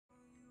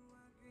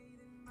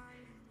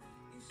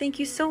Thank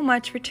you so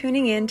much for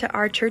tuning in to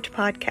our church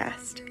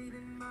podcast.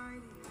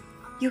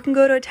 You can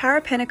go to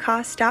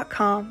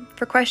atarapentecost.com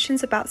for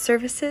questions about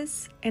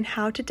services and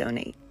how to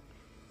donate.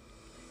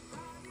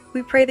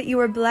 We pray that you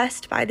are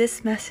blessed by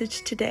this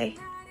message today.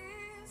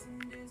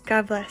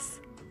 God bless.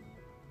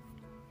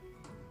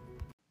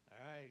 All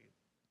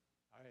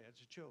right,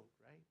 that's a joke,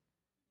 right?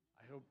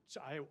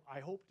 I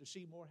hope to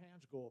see more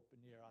hands go up in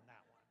the air on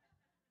that one.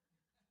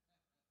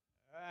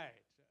 All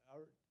right,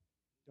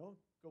 don't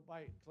go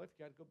by Cliff.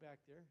 Got to go back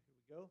there. Here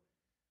we go.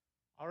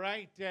 All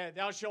right,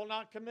 thou shalt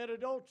not commit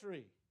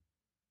adultery.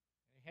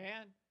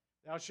 Hand,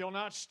 thou shalt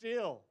not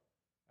steal.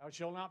 Thou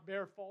shalt not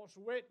bear false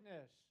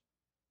witness.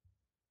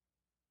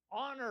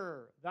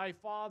 Honor thy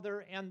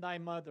father and thy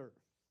mother.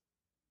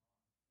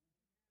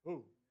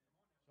 Who?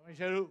 Somebody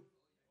said who?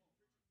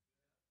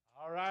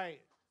 All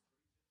right.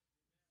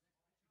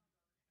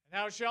 And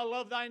thou shalt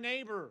love thy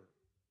neighbor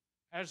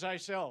as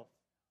thyself.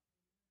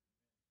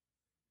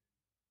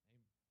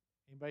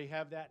 Anybody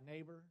have that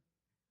neighbor?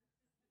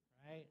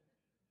 Right?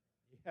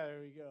 Yeah,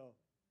 there we go.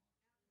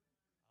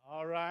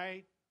 All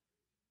right.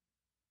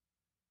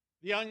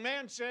 The young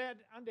man said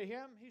unto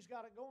him, he's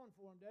got it going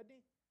for him, doesn't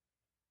he?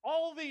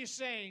 All these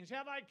things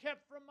have I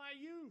kept from my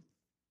youth.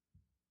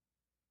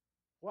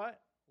 What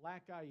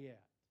lack I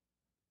yet?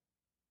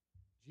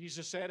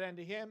 Jesus said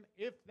unto him,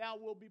 if thou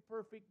wilt be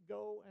perfect,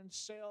 go and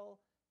sell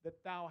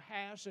that thou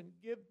hast and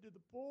give to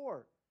the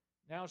poor.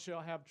 Thou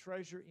shalt have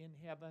treasure in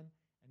heaven,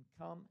 and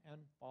come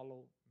and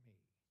follow me.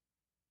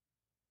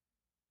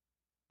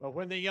 But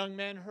when the young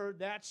man heard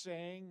that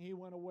saying, he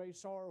went away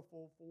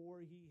sorrowful, for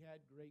he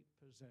had great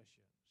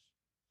possessions.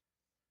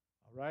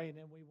 All right,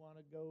 and we want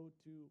to go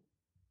to the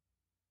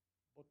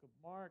book of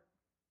Mark.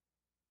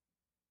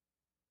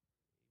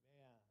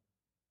 Amen.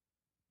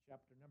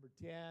 Chapter number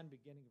 10,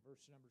 beginning of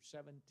verse number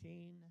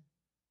 17.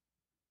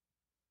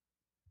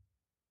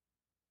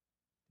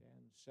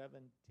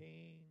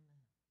 10:17.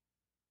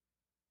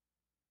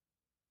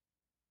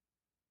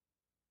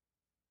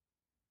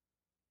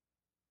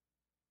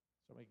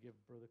 Somebody give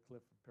Brother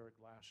Cliff a pair of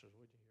glasses,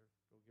 would you here?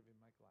 Go give him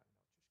my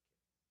glasses. No,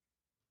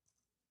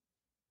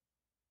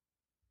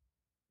 just kidding.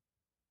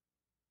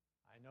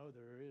 I know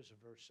there is a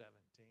verse 17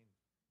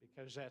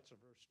 because that's a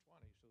verse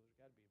 20, so there's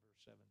got to be a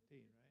verse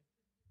 17, right?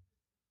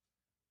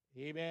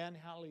 Amen.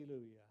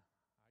 Hallelujah.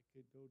 I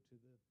could go to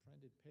the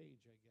printed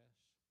page, I guess.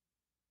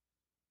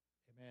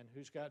 Amen.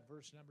 Who's got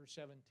verse number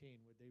 17?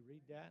 Would they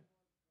read that?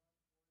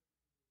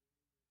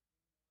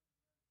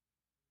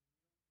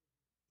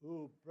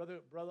 Ooh,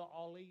 Brother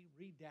Ollie,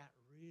 read that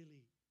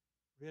really,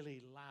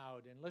 really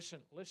loud. And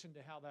listen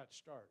to how that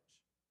starts.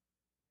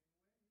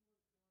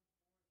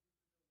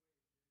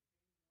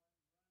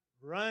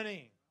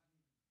 Running.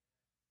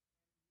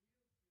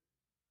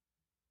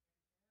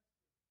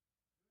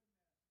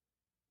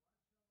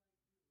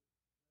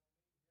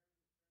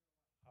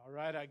 All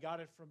right, I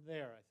got it from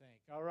there, I think.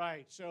 All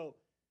right, so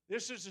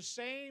this is the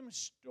same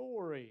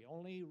story,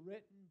 only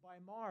written by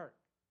Mark.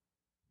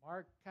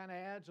 Mark kind of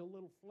adds a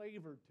little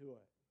flavor to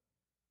it.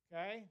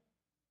 Okay?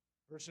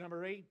 Verse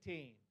number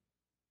 18.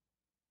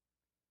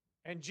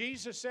 And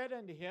Jesus said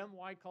unto him,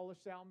 why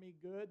callest thou me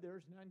good? There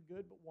is none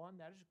good but one,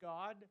 that is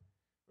God.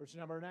 Verse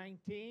number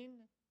 19.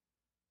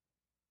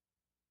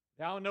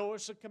 Thou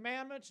knowest the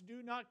commandments,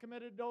 do not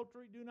commit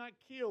adultery, do not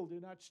kill, do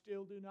not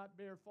steal, do not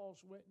bear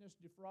false witness,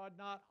 defraud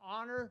not,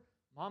 honor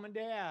mom and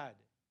dad.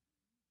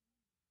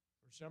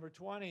 Verse number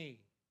 20.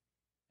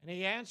 And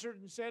he answered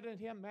and said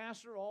unto him,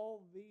 Master,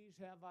 all these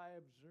have I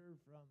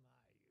observed from my youth.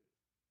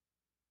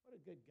 What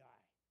a good guy.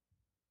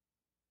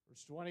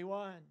 Verse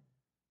 21.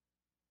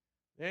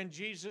 Then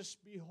Jesus,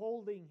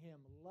 beholding him,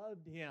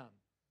 loved him.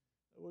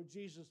 The Lord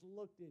Jesus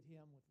looked at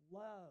him with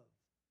love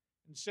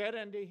and said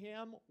unto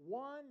him,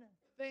 one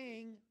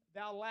thing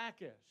thou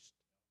lackest.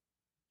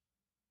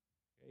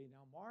 Okay,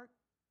 now Mark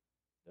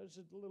does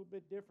it a little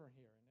bit different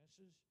here, and this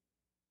is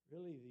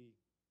really the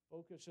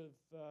focus of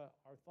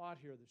our thought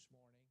here this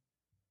morning.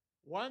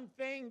 One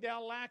thing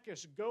thou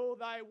lackest, go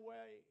thy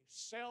way,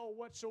 sell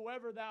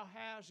whatsoever thou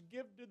hast,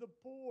 give to the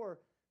poor,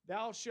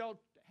 thou shalt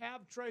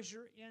have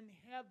treasure in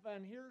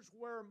heaven. Here's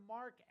where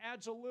Mark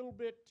adds a little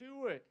bit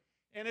to it,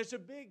 and it's a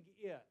big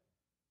it.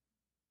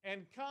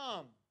 And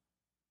come,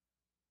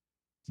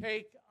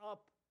 take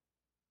up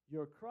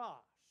your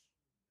cross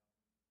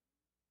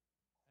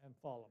and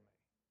follow me.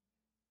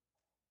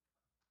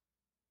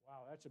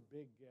 Wow, that's a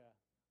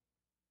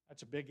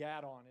big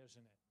add-on,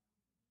 isn't it?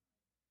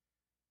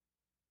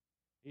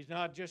 He's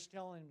not just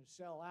telling him to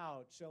sell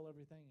out, sell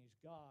everything he's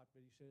got,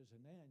 but he says,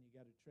 and then you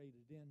got to trade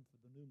it in for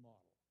the new model.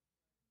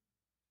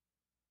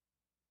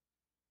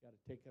 You got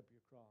to take up your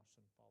cross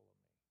and follow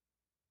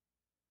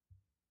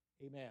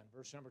me. Amen.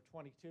 Verse number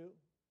 22.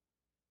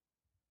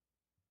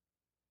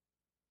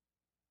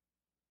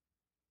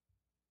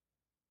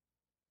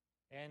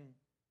 And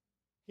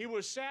he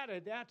was sad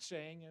at that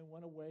saying and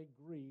went away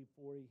grieved,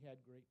 for he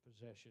had great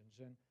possessions.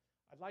 And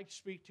I'd like to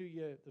speak to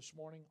you this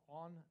morning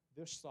on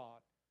this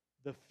thought,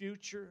 the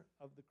future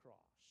of the cross.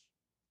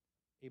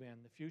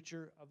 Amen. The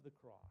future of the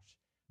cross.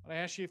 I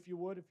ask you if you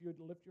would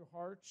lift your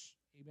hearts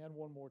amen,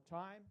 one more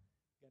time.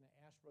 Going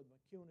to ask Brother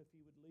McCune if he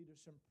would lead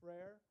us in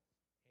prayer.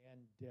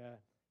 And,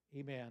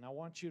 amen, I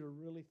want you to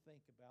really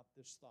think about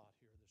this thought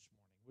here this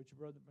morning. Would you,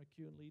 Brother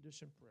McCune, lead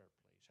us in prayer,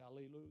 please?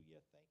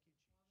 Hallelujah. Thank you,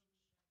 Jesus.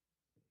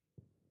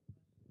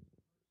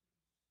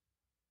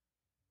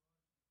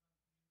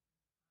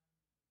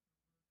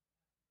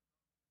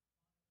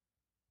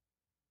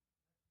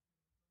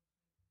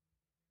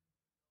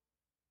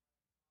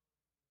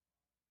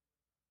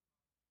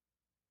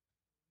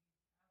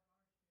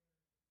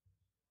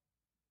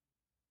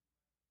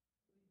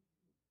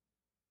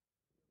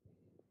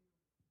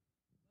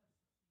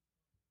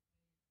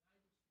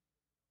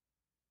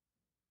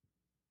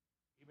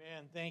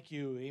 Amen. Thank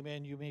you.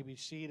 Amen. You may be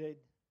seated.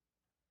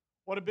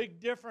 What a big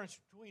difference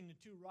between the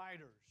two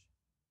writers.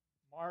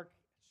 Mark's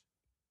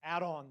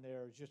add-on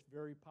there is just a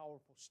very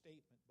powerful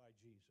statement by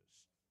Jesus.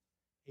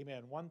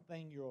 Amen. One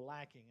thing you're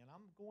lacking, and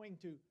I'm going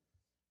to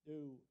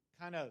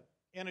kind of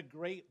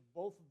integrate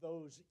both of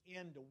those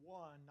into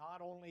one.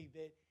 Not only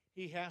that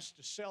he has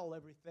to sell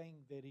everything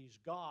that he's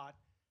got.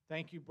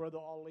 Thank you, Brother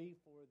Ali,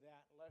 for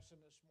that lesson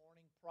this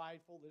morning.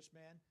 Prideful, this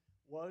man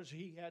was.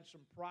 He had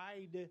some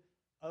pride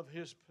of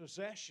his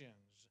possessions.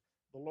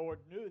 The Lord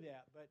knew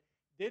that, but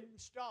didn't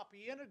stop.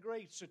 He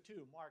integrates the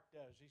two, Mark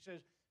does. He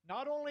says,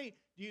 not only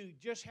do you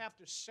just have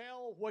to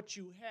sell what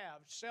you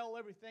have, sell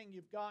everything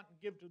you've got and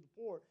give to the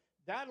poor,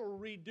 that'll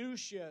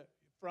reduce you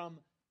from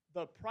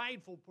the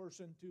prideful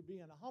person to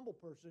being a humble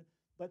person,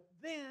 but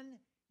then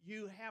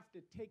you have to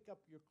take up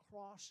your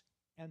cross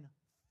and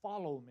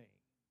follow me.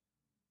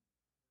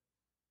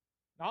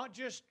 Not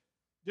just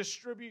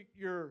distribute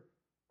your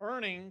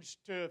earnings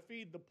to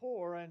feed the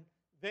poor and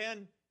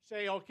then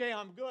say, okay,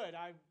 I'm good.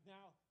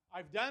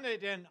 I've done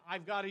it and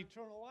I've got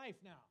eternal life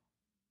now.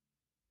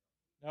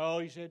 No,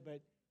 he said, but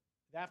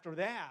after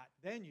that,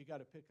 then you got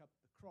to pick up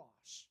the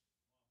cross.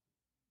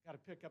 Got to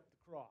pick up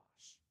the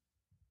cross.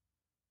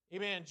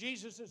 Amen.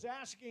 Jesus is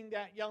asking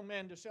that young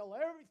man to sell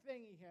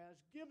everything he has,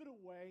 give it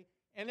away,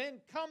 and then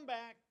come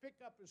back, pick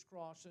up his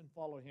cross, and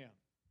follow him.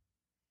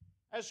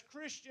 As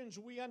Christians,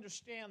 we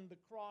understand the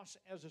cross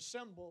as a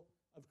symbol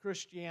of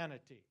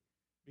Christianity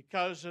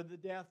because of the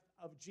death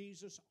of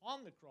Jesus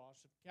on the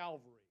cross of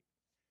Calvary.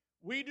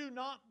 We do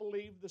not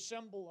believe the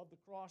symbol of the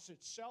cross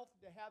itself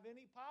to have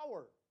any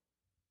power.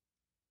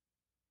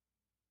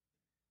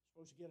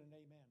 Supposed to get an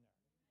amen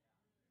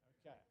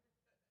there. Okay.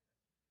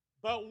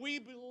 But we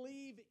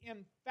believe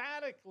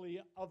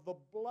emphatically of the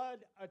blood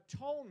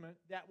atonement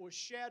that was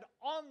shed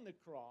on the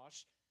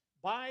cross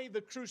by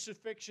the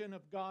crucifixion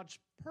of God's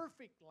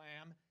perfect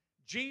Lamb,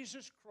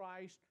 Jesus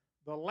Christ,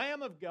 the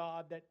Lamb of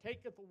God that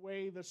taketh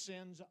away the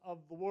sins of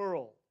the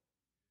world.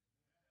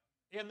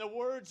 In the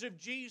words of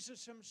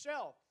Jesus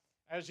himself,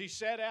 as he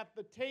sat at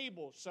the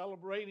table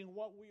celebrating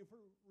what we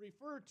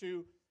refer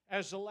to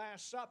as the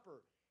Last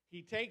Supper,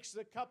 he takes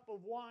the cup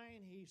of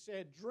wine, he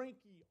said, drink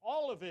ye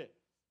all of it,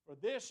 for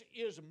this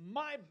is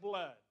my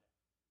blood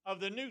of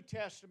the New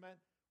Testament,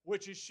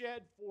 which is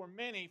shed for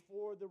many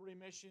for the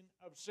remission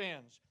of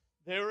sins.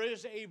 There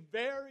is a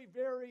very,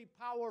 very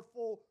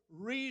powerful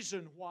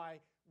reason why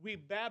we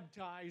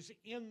baptize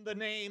in the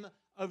name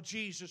of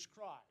Jesus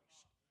Christ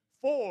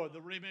for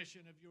the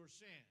remission of your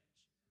sins.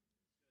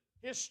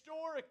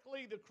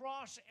 Historically, the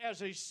cross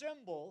as a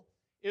symbol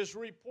is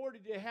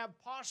reported to have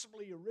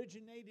possibly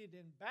originated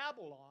in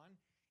Babylon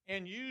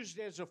and used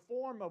as a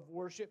form of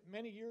worship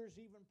many years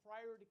even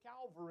prior to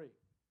Calvary.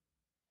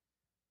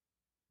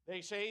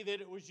 They say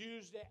that it was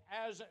used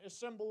as a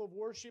symbol of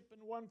worship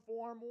in one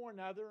form or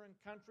another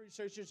in countries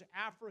such as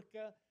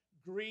Africa,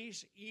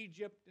 Greece,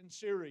 Egypt, and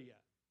Syria.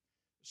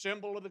 The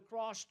symbol of the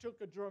cross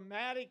took a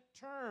dramatic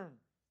turn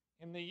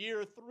in the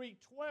year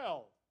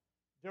 312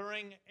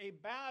 during a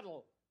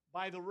battle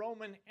by the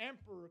Roman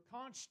Emperor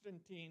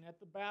Constantine at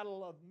the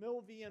Battle of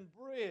Milvian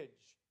Bridge.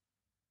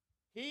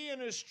 He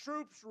and his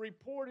troops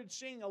reported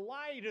seeing a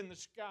light in the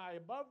sky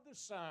above the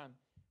sun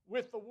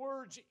with the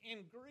words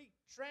in Greek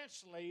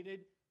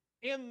translated,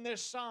 "In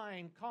this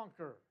sign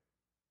conquer."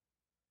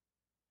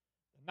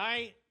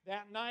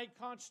 That night,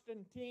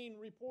 Constantine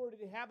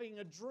reported having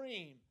a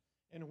dream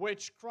in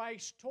which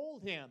Christ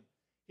told him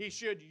he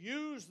should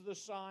use the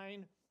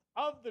sign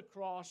of the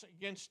cross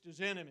against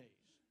his enemies.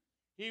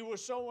 He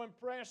was so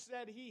impressed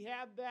that he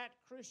had that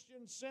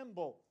Christian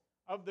symbol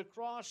of the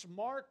cross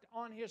marked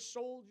on his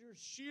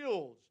soldiers'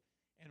 shields.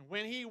 And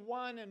when he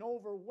won an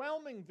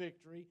overwhelming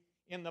victory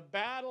in the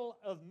Battle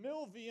of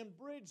Milvian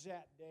Bridge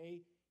that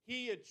day,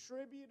 he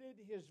attributed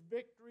his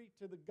victory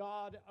to the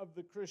God of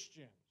the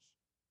Christians.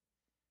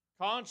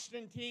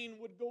 Constantine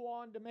would go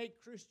on to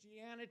make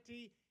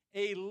Christianity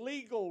a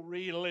legal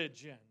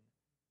religion.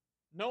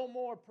 No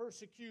more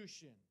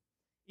persecution,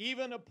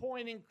 even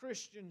appointing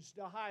Christians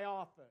to high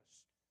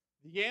office.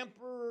 The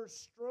emperor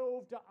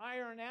strove to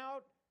iron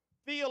out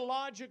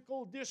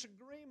theological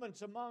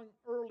disagreements among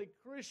early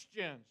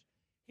Christians.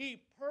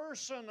 He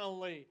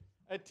personally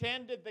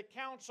attended the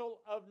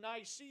Council of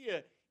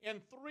Nicaea in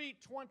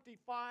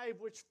 325,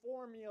 which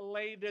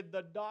formulated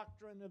the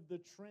doctrine of the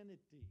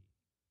Trinity.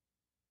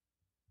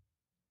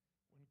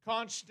 When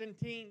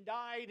Constantine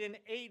died in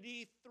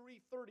AD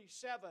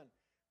 337.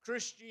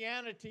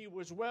 Christianity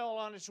was well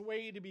on its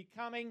way to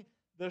becoming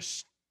the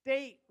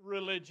state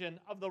religion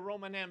of the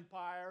Roman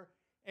Empire,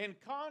 and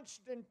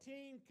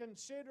Constantine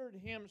considered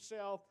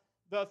himself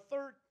the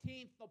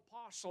 13th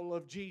apostle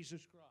of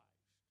Jesus Christ.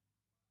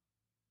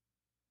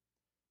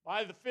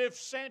 By the 5th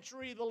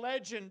century, the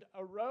legend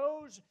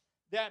arose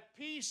that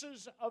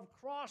pieces of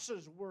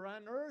crosses were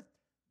unearthed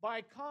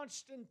by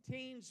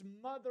Constantine's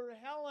mother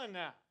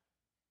Helena.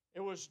 It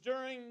was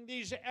during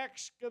these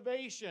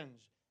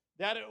excavations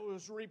that it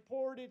was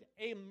reported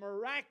a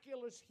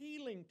miraculous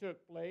healing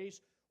took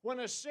place when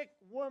a sick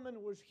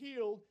woman was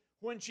healed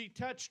when she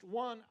touched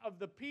one of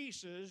the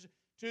pieces,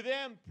 to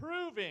them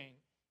proving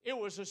it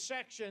was a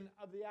section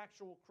of the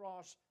actual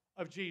cross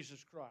of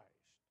Jesus Christ.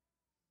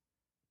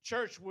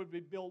 Church would be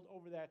built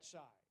over that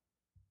side.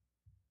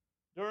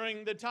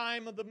 During the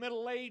time of the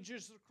Middle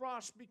Ages, the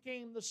cross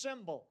became the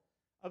symbol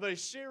of a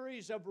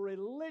series of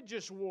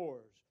religious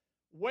wars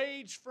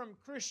waged from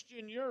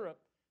Christian Europe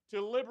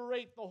to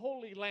liberate the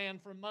Holy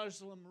Land from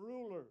Muslim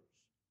rulers.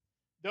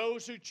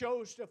 Those who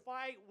chose to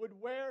fight would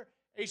wear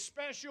a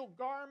special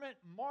garment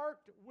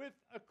marked with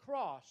a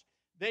cross.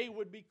 They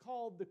would be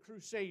called the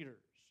Crusaders.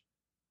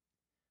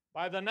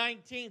 By the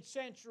 19th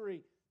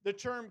century, the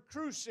term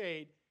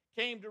crusade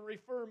came to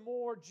refer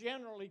more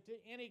generally to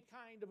any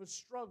kind of a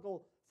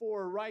struggle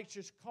for a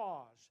righteous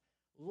cause.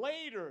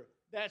 Later,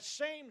 that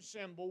same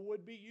symbol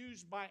would be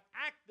used by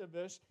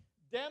activists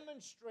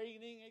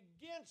demonstrating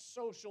against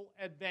social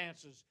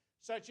advances,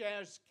 such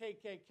as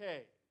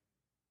KKK.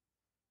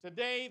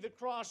 Today, the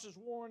cross is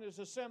worn as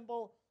a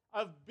symbol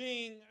of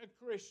being a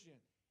Christian.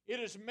 It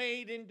is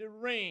made into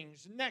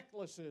rings,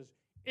 necklaces,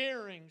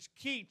 earrings,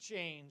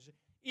 keychains,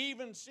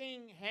 even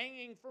seen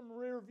hanging from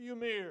rearview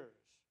mirrors.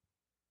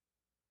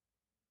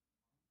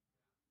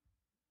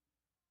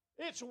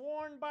 It's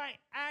worn by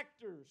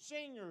actors,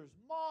 singers,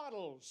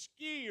 models,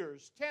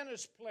 skiers,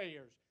 tennis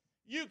players.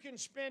 You can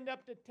spend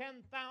up to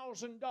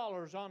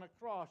 $10,000 on a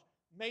cross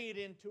made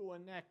into a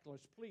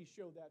necklace. Please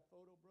show that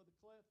photo, Brother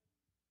Cliff.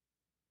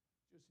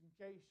 Just in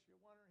case you're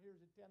wondering,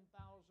 here's a $10,000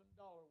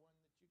 one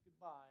that you could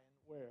buy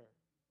and wear.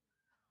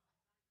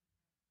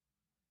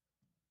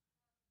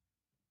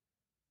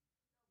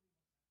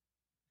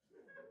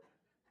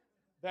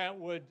 That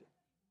would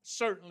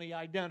certainly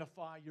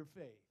identify your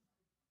faith.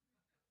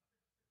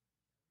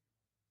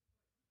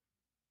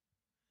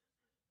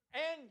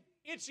 And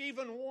it's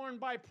even worn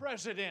by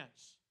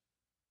presidents.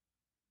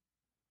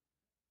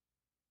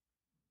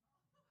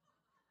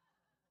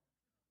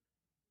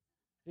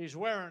 He's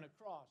wearing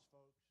a cross,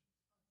 folks.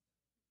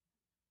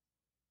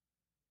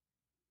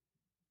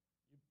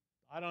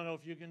 I don't know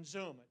if you can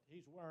zoom it.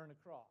 He's wearing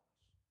a cross.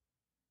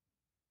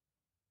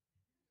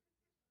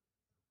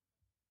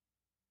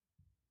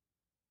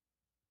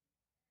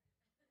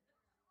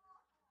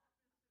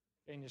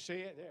 Can you see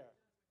it? There.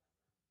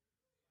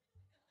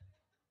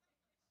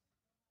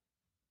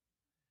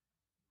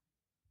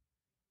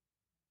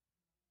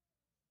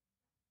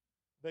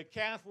 The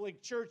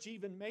Catholic Church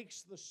even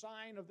makes the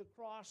sign of the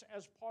cross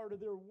as part of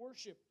their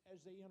worship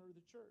as they enter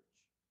the church.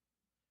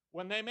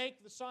 When they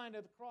make the sign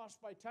of the cross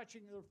by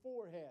touching their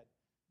forehead,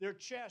 their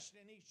chest,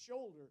 and each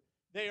shoulder,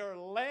 they are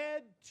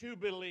led to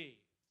believe.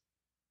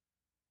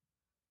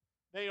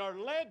 They are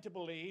led to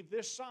believe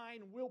this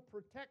sign will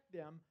protect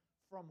them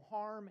from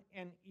harm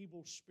and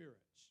evil spirits.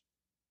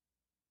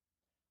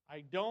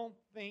 I don't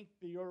think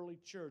the early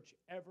church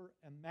ever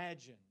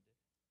imagined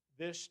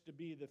this to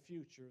be the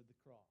future of the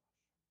cross.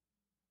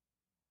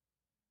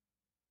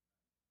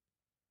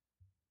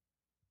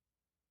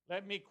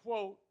 Let me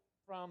quote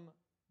from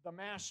the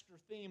master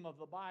theme of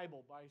the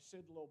Bible by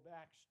Sidlow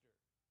Baxter.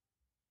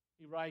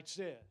 He writes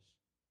this.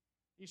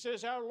 He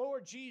says, our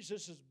Lord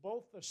Jesus is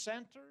both the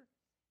center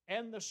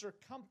and the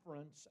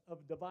circumference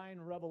of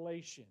divine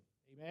revelation.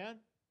 Amen?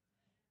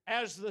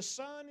 As the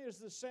sun is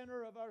the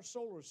center of our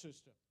solar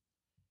system,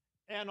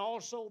 and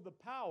also the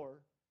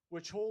power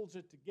which holds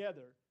it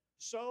together,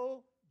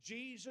 so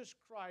Jesus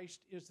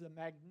Christ is the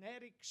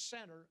magnetic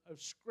center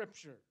of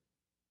Scripture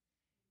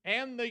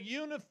and the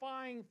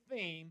unifying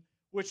theme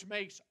which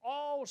makes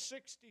all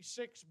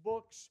 66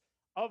 books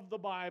of the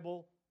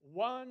Bible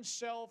one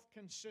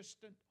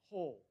self-consistent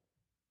whole.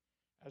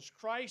 As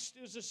Christ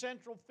is the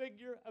central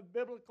figure of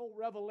biblical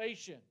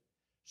revelation,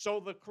 so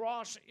the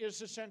cross is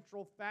the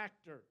central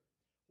factor.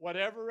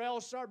 Whatever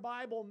else our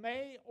Bible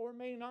may or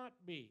may not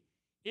be,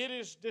 it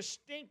is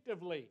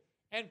distinctively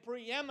and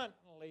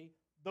preeminently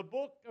the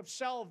book of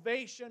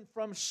salvation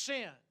from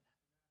sin.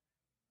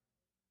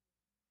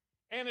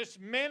 And its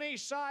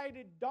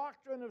many-sided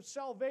doctrine of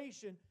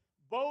salvation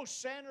both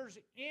centers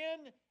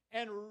in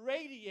and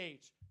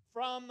radiates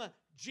from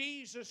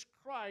Jesus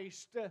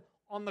Christ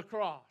on the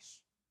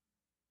cross.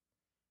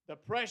 The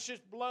precious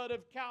blood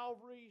of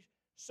Calvary,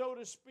 so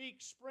to speak,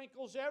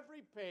 sprinkles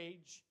every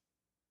page.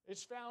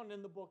 It's found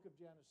in the book of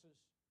Genesis.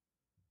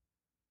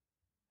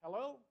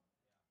 Hello?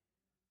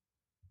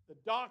 The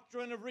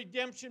doctrine of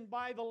redemption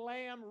by the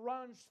Lamb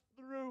runs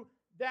through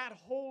that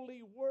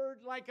holy word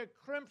like a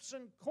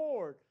crimson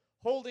cord,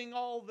 holding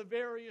all the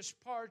various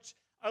parts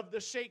of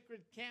the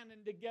sacred canon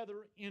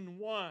together in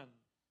one.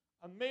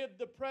 Amid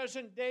the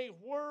present-day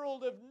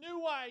world of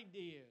new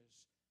ideas,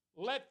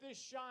 let this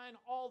shine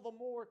all the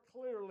more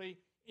clearly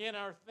in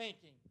our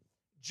thinking.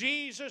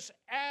 Jesus,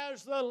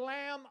 as the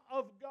Lamb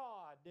of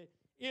God,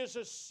 is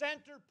a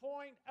center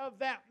point of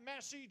that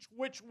message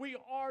which we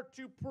are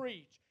to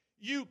preach.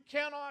 You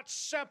cannot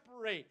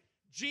separate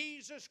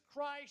Jesus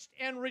Christ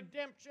and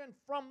redemption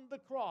from the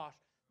cross.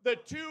 The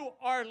two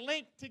are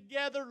linked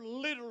together,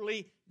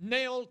 literally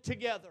nailed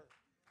together.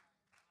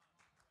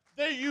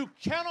 You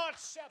cannot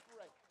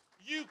separate.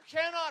 You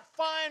cannot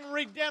find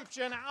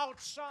redemption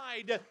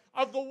outside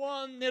of the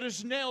one that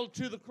is nailed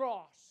to the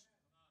cross.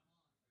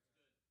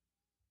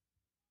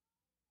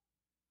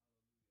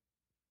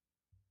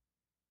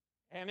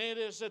 And it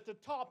is at the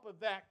top of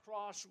that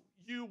cross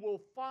you will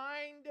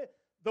find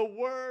the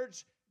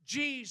words,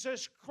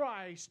 Jesus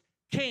Christ,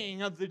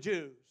 King of the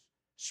Jews,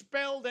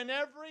 spelled in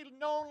every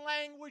known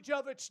language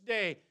of its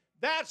day.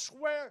 That's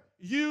where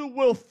you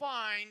will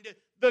find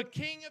the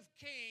King of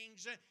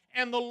Kings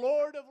and the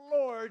Lord of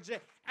Lords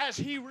as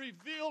He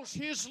reveals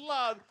His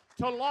love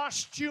to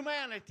lost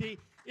humanity.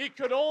 It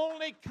could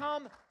only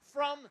come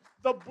from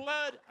the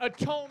blood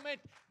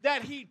atonement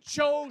that He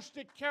chose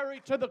to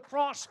carry to the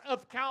cross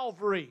of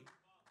Calvary.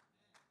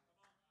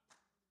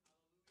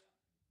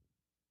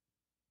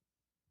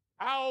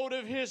 Out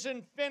of His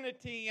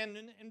infinity and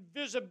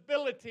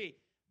invisibility,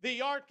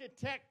 the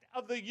architect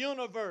of the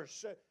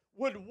universe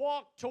would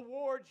walk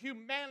toward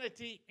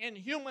humanity in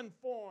human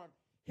form.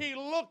 He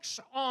looks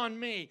on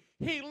me.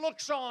 He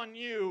looks on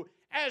you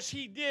as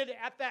He did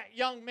at that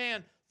young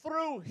man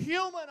through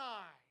human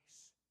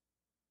eyes.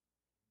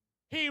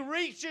 He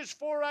reaches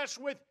for us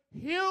with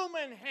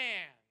human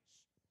hands,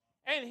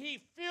 and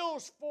He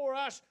feels for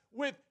us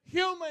with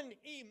human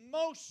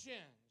emotions,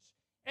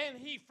 and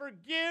He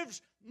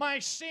forgives my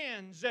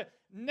sins,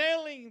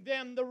 nailing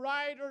them, the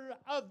writer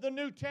of the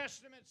New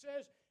Testament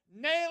says,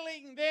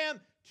 nailing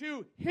them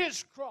to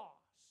His cross.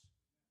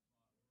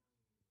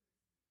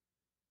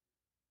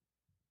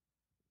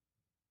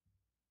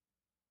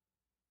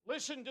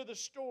 Listen to the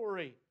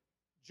story,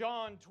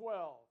 John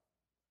 12.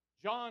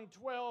 John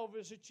 12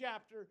 is a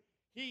chapter.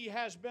 He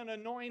has been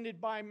anointed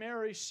by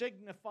Mary,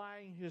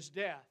 signifying His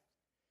death.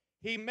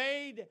 He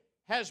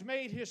has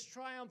made His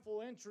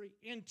triumphal entry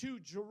into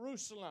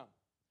Jerusalem.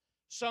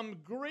 Some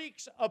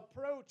Greeks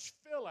approached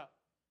Philip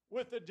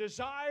with a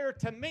desire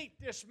to meet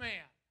this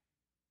man.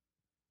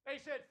 They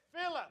said,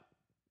 Philip,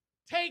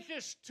 take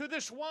us to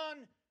this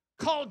one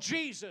called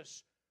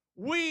Jesus.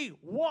 We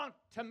want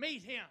to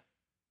meet Him.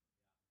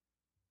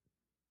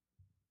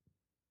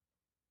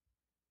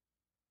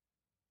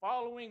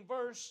 Following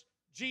verse,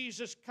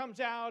 Jesus comes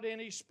out and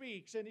He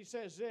speaks and He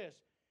says this.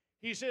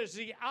 He says,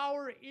 the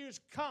hour is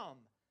come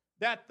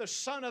that the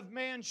Son of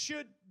Man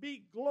should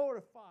be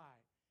glorified.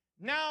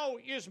 Now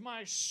is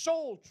my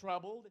soul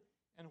troubled,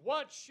 and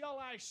what shall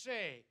I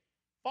say?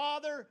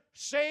 Father,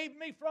 save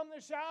me from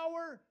this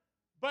hour.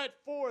 But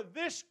for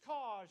this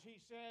cause,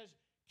 He says,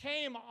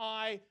 came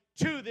I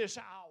to this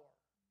hour.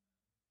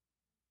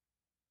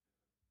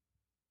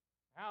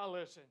 Now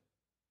listen.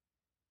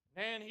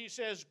 Then He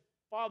says,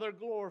 Father,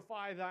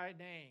 glorify Thy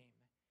name.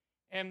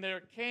 And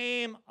there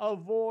came a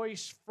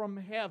voice from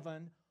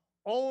heaven,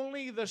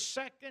 only the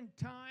second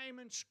time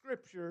in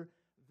Scripture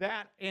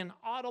that an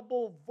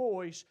audible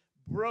voice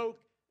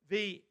broke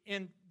the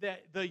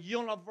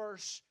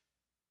universe.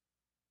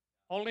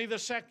 Only the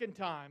second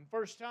time.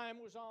 First time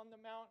was on the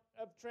Mount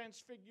of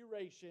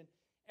Transfiguration.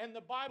 And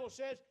the Bible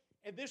says,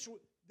 and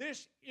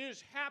this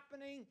is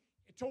happening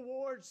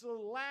towards the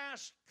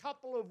last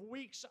couple of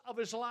weeks of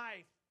His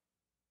life.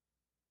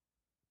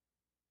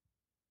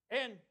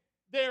 And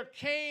there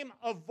came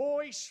a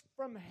voice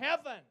from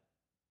heaven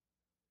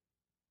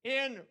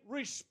in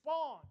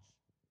response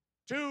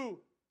to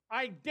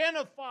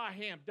identify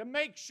Him, to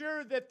make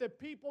sure that the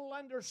people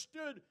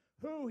understood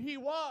who He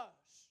was.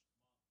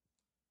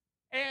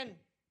 And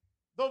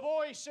the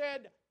voice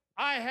said,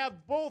 I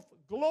have both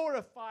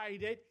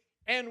glorified it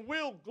and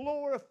will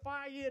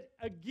glorify it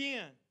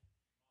again.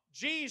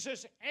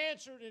 Jesus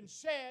answered and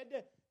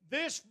said,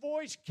 this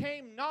voice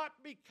came not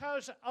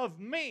because of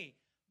me,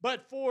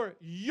 but for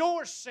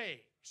your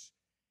sakes.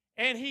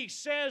 And He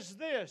says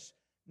this,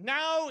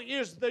 now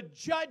is the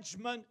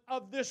judgment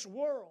of this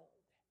world.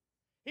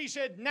 He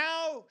said,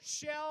 now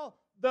shall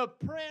the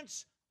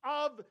prince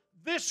of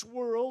this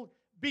world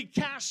be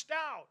cast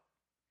out.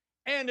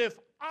 And if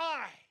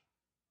I,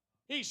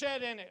 He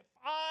said, and if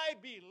I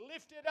be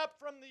lifted up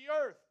from the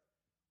earth,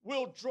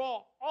 will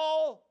draw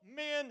all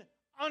men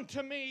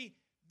unto me.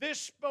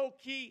 This spoke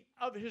He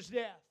of His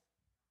death.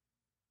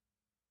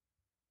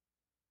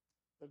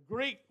 The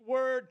Greek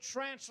word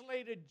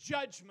translated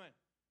judgment,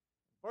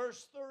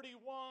 verse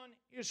 31,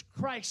 is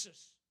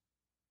crisis.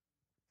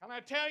 Can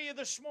I tell you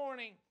this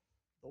morning,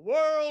 the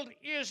world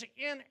is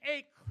in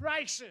a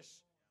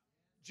crisis.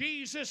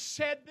 Jesus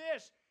said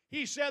this.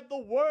 He said, the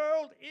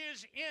world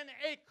is in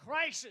a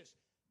crisis.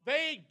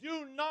 They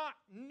do not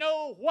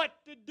know what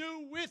to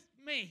do with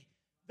me.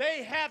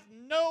 They have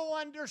no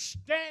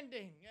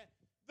understanding.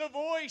 The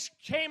voice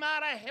came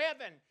out of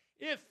heaven.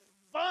 It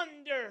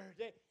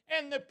thundered,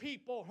 and the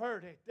people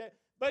heard it.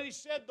 But he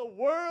said, the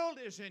world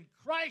is in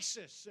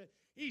crisis.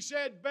 He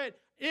said, but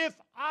if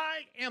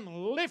I am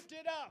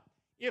lifted up,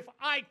 if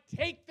I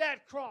take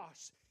that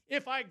cross,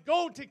 if I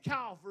go to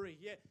Calvary,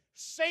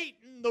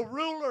 Satan, the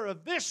ruler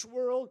of this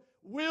world,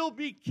 will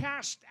be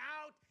cast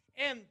out,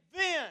 and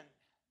then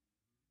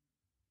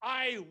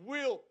I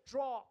will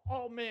draw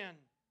all men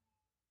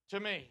to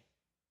me.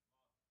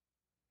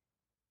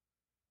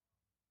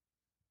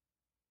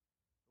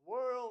 The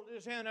world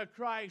is in a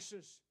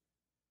crisis.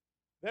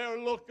 They're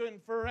looking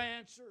for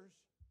answers.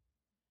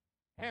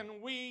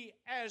 And we,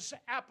 as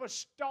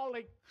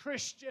apostolic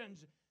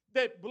Christians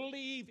that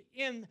believe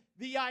in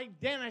the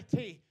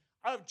identity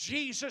of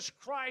Jesus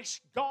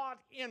Christ, God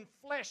in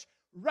flesh,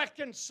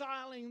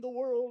 reconciling the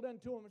world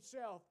unto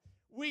himself,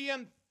 we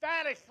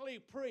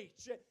emphatically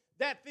preach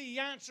that the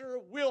answer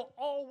will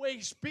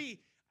always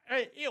be,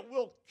 it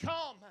will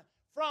come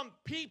from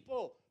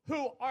people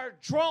who are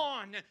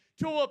drawn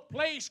to a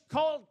place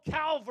called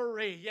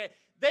Calvary.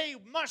 They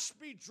must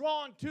be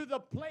drawn to the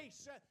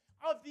place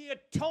of the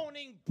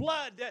atoning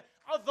blood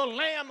of the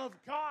Lamb of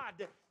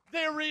God.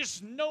 There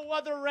is no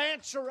other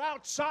answer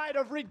outside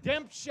of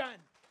redemption,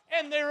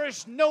 and there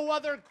is no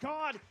other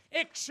God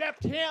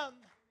except him.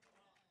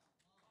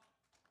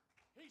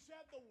 He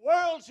said the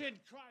world's in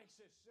crisis.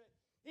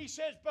 He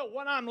says, but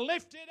when I'm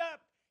lifted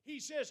up, he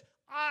says,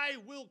 I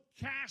will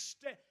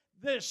cast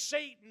the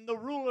Satan, the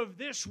ruler of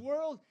this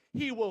world.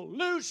 He will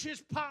lose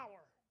his power.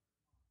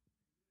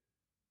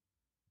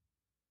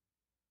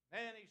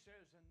 Then he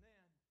says, and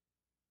then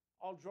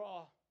I'll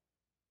draw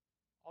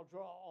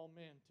all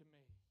men to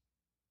me.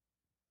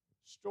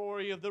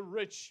 Story of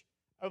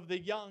the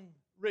young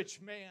rich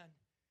man.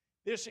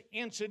 This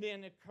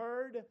incident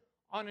occurred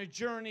on a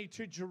journey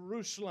to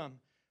Jerusalem,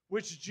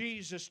 which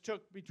Jesus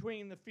took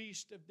between the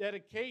Feast of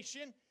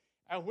Dedication,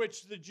 at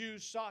which the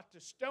Jews sought to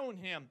stone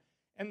him,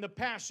 and the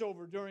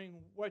Passover, during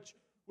which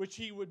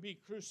he would be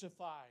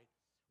crucified.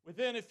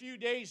 Within a few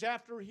days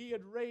after he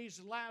had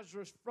raised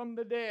Lazarus from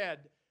the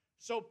dead,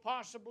 so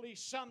possibly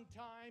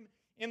sometime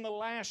in the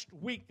last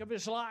week of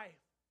his life,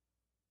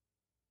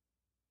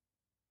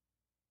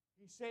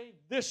 he said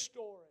this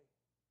story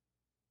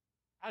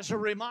as a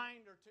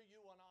reminder to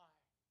you and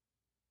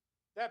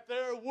I that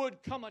there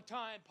would come a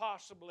time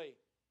possibly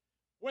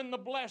when the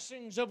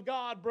blessings of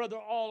God, Brother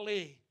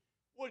Ali,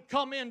 would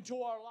come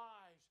into our lives.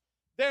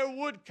 There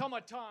would come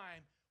a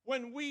time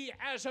when we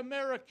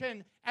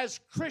as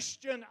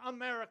Christian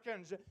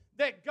Americans,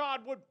 that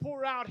God would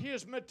pour out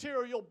his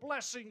material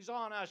blessings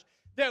on us,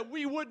 that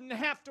we wouldn't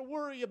have to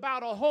worry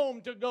about a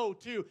home to go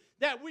to,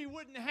 that we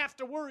wouldn't have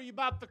to worry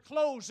about the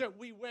clothes that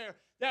we wear,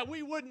 that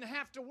we wouldn't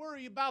have to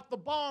worry about the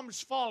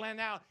bombs falling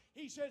out.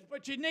 He says,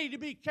 but you need to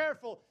be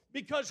careful,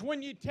 because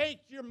when you take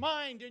your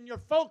mind and your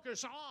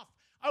focus off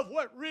of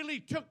what really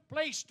took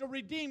place to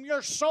redeem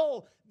your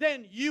soul,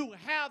 then you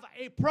have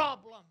a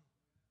problem.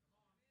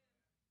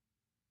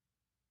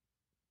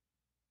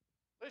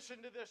 Listen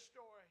to this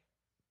story.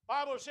 The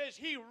Bible says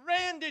he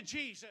ran to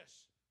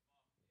Jesus.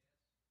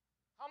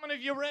 How many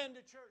of you ran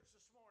to church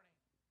this morning?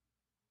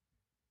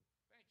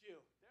 Thank you.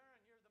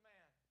 Darren, you're the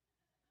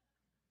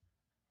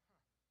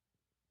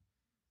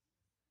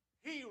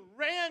man. He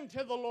ran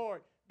to the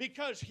Lord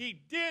because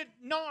he did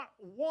not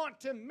want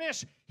to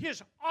miss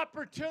his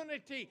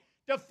opportunity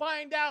to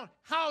find out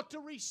how to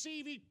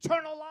receive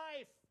eternal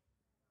life.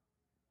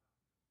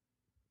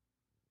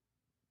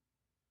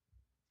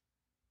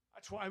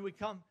 That's why we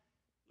come.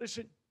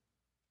 Listen,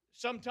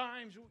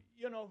 sometimes,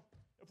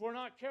 if we're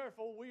not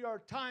careful, we are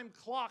time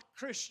clock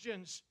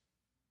Christians.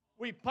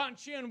 We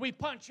punch in, we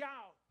punch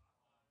out.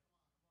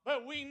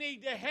 But we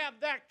need to have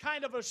that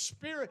kind of a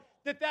spirit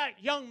that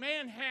young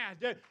man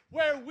had,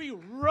 where we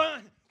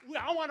run.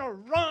 I want to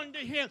run to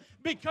him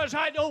because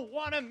I don't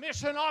want to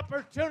miss an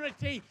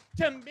opportunity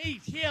to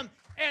meet him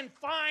and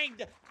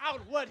find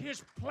out what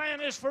his plan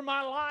is for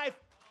my life.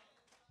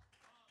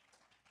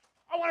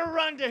 I want to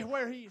run to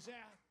where he's at.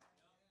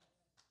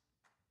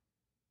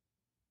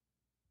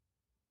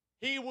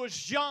 He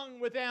was young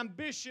with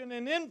ambition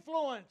and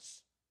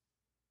influence.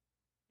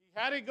 He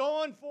had it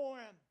going for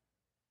him.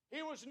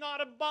 He was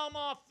not a bum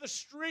off the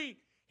street.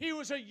 He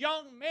was a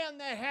young man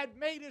that had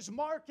made his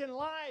mark in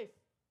life.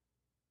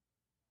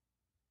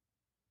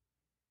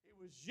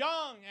 He was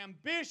young,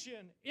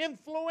 ambition,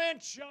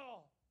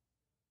 influential.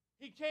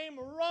 He came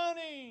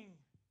running.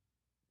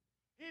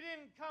 He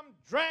didn't come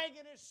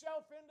dragging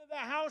himself into the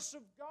house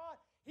of God.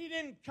 He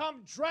didn't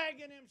come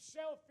dragging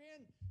himself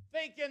in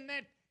thinking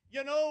that,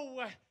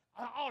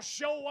 I'll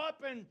show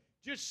up and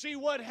just see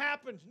what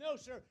happens. No,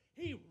 sir.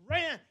 He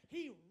ran.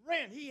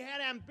 He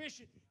had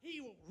ambition.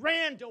 He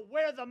ran to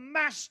where the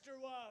Master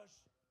was.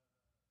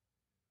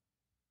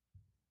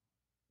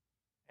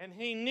 And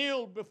he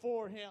kneeled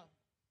before him.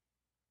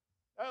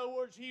 In other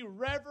words, he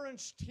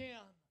reverenced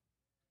him.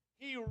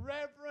 He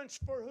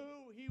reverenced for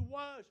who he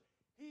was.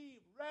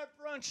 He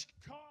reverenced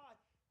God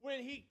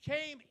when he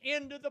came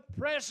into the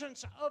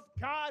presence of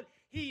God,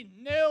 he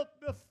knelt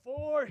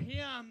before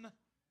him.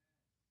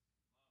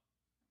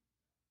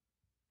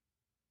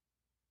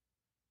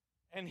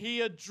 And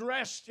he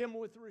addressed him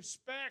with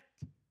respect,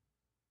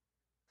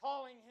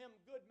 calling him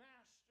good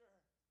master.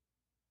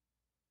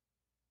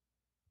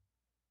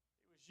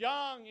 He was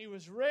young, he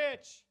was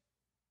rich,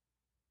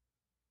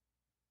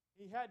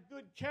 he had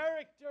good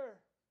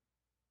character.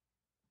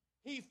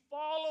 He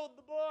followed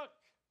the book.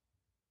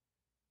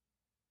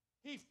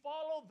 He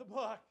followed the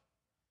book.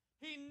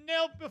 He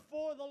knelt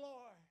before the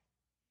Lord.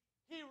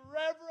 He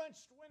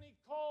reverenced when he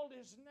called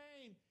his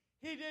name.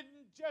 He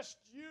didn't just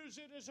use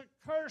it as a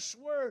curse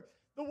word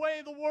the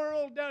way the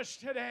world does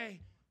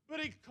today, but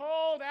he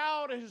called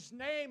out his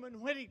name,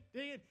 and when he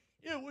did,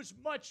 it was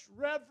much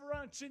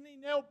reverence, and he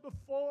knelt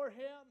before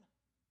him.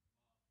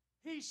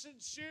 He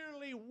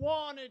sincerely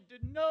wanted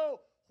to know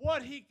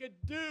what he could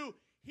do.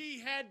 He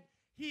had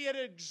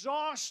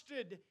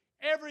exhausted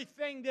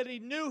everything that he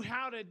knew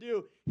how to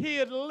do. He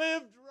had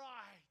lived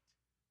right.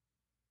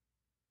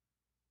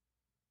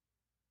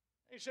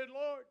 He said,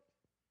 Lord,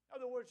 in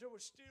other words, there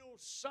was still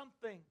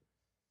something.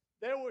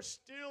 There was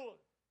still,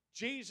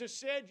 Jesus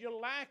said, you're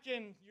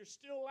lacking. You're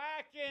still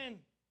lacking.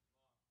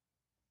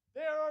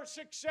 There are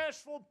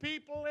successful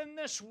people in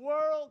this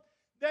world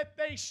that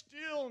they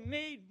still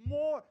need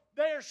more.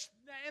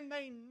 And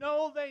they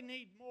know they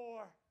need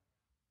more.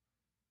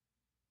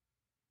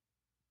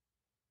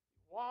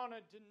 He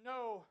wanted to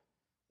know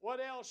what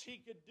else he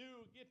could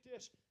do, get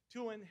this,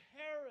 to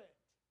inherit.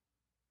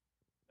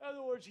 In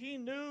other words, he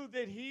knew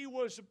that he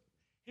was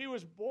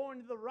born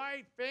to the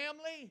right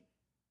family.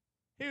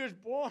 He was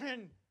born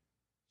in,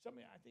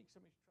 I think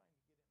somebody's trying to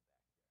get him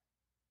back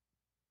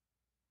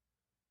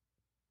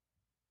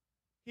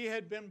there. He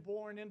had been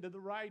born into the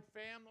right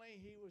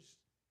family.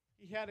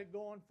 He had it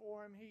going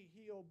for him.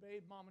 He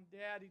obeyed mom and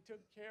dad. He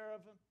took care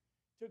of them,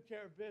 took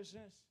care of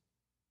business.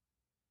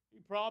 He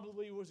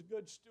probably was a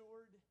good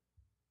steward.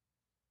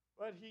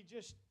 But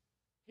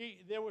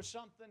there was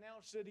something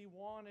else that he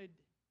wanted.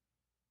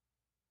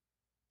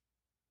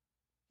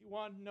 He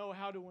wanted to know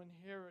how to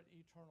inherit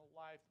eternal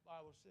life, the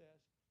Bible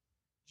says.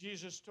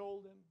 Jesus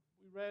told him,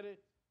 we read it,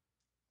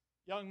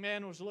 young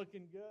man was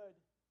looking good.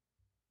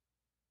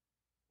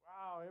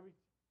 Wow, every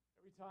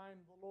time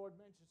the Lord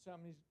mentioned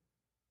something,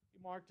 he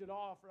marked it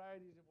off, right?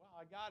 He said,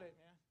 wow, I got it,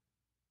 man.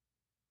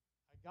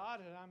 I got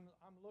it.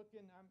 I'm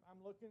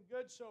looking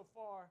good so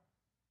far.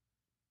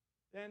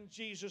 Then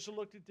Jesus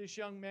looked at this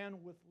young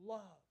man with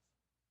love.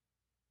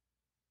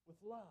 With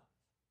love.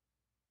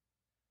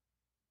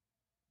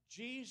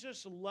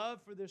 Jesus'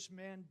 love for this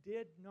man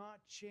did not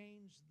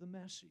change the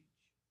message.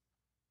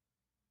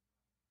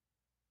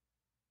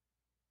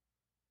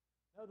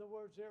 In other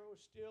words, there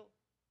was still,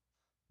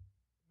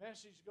 the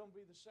message is going to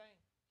be the same.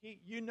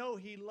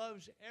 He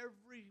loves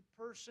every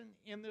person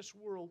in this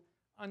world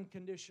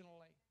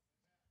unconditionally.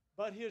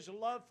 But his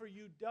love for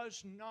you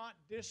does not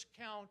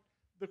discount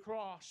the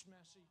cross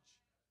message.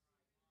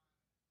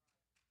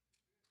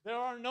 There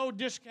are no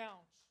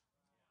discounts.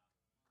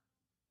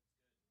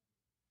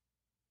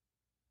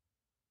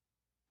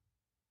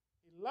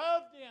 He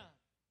loved him.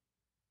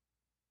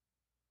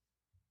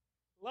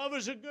 Love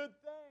is a good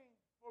thing.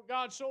 For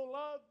God so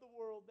loved the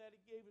world that he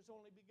gave his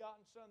only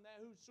begotten Son,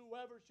 that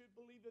whosoever should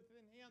believeth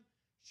in him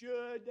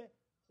should,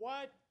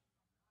 what?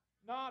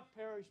 Not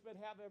perish, but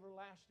have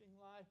everlasting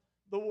life.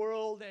 The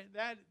world,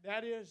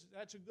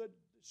 that's a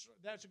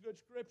good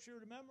scripture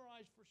to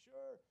memorize for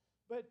sure.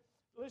 But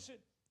listen,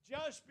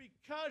 just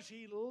because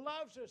he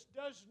loves us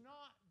does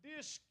not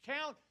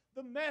discount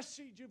the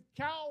message of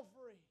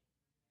Calvary.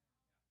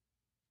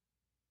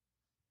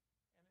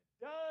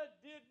 And it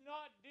did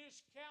not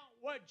discount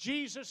what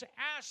Jesus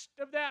asked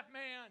of that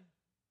man.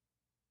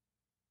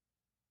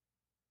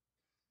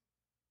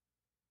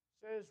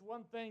 Says,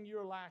 one thing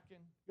you're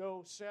lacking,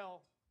 go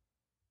sell,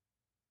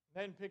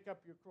 then pick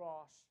up your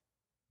cross.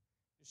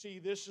 You see,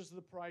 this is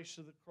the price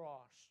of the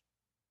cross.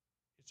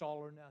 It's all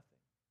or nothing.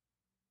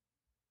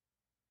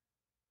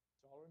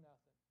 It's all or nothing.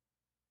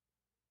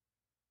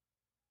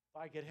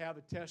 If I could have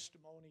a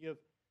testimony of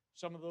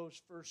some of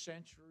those first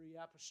century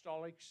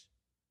apostolics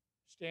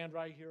stand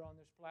right here on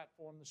this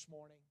platform this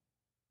morning,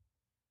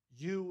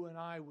 you and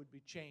I would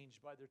be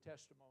changed by their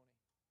testimony.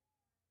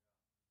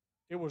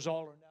 It was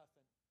all or nothing.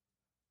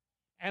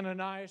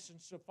 Ananias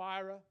and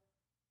Sapphira,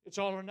 it's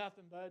all or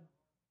nothing, bud.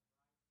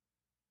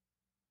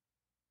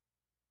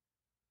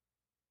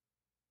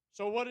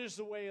 So what is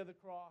the way of the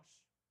cross?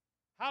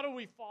 How do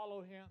we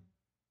follow him?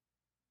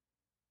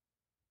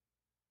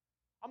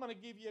 I'm going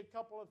to give you a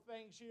couple of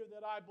things here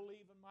that I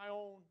believe in my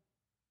own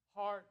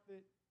heart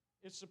that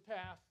it's the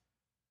path.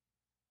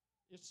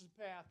 It's the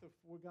path if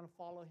we're going to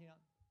follow him.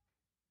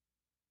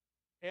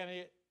 And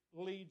it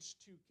leads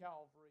to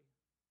Calvary.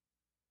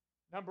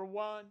 Number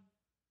one,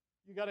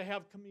 you got to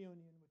have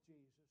communion with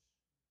Jesus.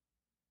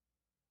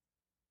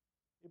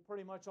 It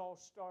pretty much all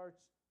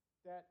starts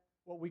at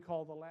what we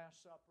call the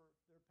Last Supper,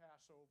 their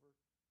Passover.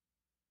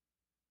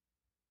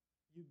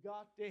 You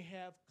got to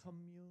have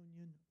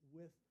communion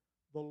with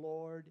the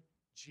Lord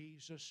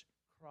Jesus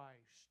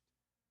Christ.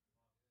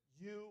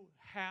 You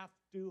have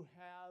to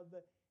have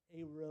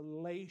a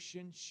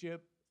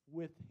relationship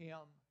with Him.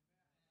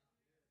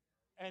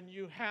 And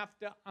you have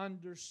to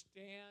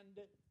understand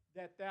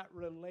that that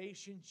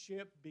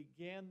relationship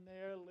began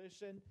there.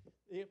 Listen,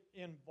 it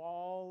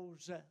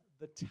involves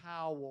the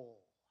towel.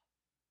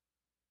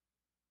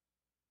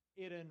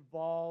 It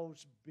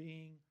involves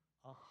being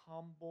a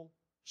humble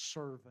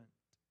servant.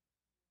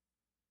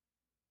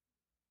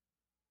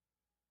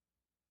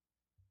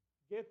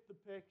 Get the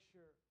picture.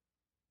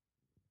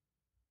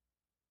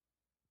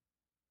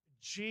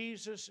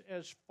 Jesus,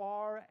 as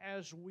far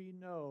as we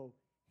know,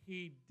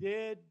 He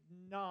did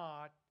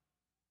not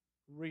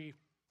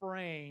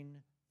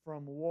refrain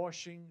from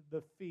washing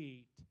the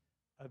feet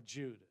of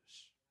Judas.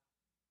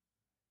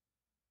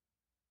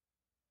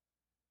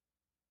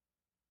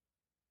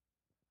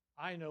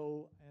 I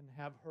know and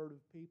have heard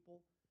of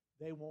people,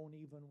 they won't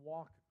even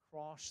walk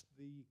across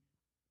the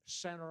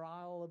center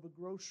aisle of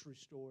a grocery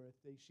store if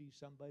they see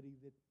somebody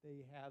that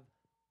they have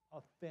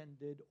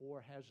offended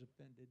or has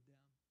offended them.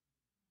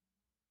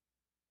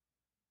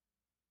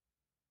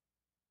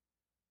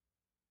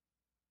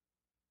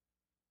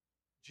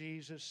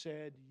 Jesus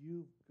said,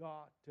 you've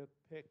got to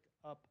pick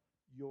up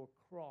your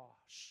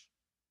cross.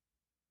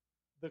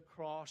 The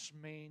cross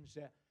means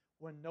that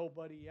when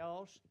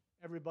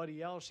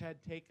everybody else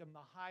had taken the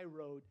high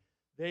road,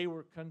 they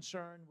were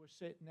concerned with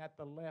sitting at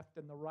the left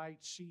and the right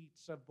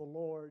seats of the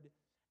Lord.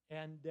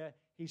 And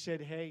He said,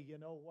 hey, you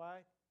know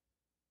what?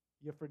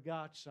 You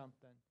forgot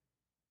something.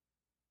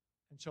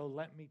 And so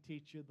let me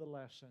teach you the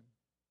lesson.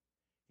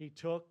 He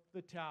took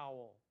the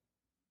towel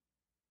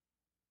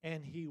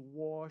and He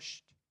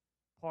washed,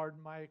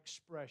 pardon my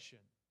expression,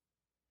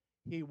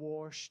 He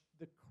washed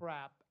the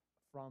crap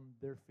from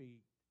their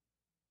feet.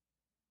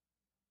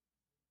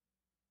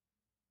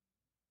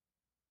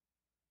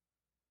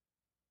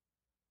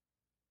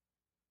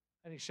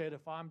 And He said,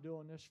 if I'm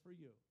doing this for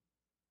you,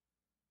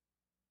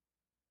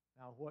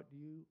 now what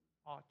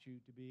ought you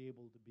to be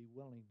able to be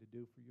willing to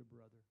do for your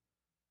brother?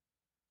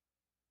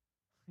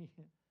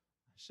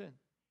 Listen,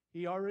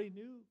 He already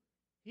knew.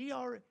 He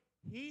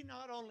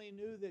not only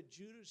knew that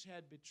Judas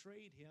had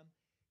betrayed Him,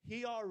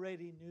 He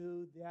already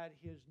knew that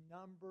his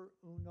number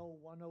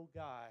uno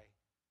guy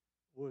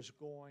was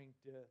going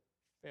to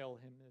fail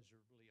Him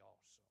miserably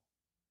also.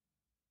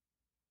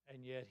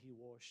 And yet He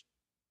washed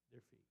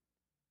their feet.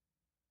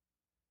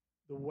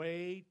 The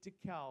way to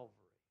Calvary,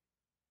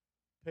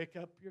 pick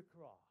up your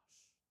cross.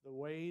 The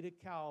way to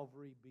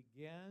Calvary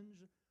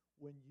begins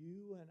when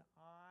you and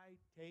I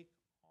take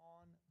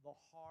on the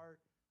heart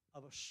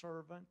of a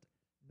servant,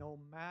 no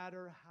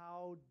matter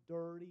how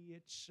dirty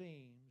it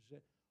seems.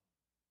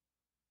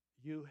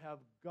 You have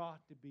got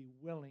to be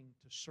willing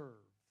to serve.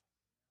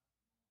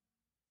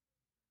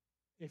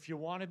 If you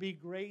want to be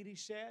great, he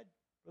said,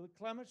 Brother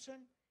Clementson,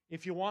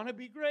 if you want to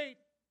be great,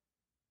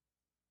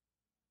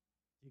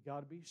 you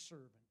got to be a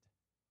servant.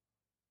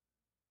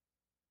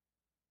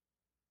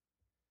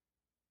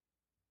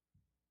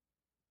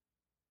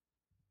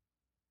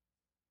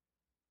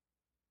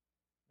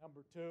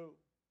 Number two,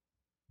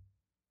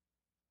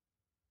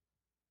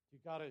 you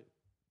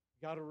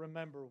got to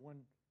remember when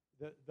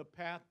the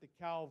path to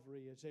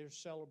Calvary, as they're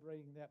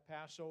celebrating that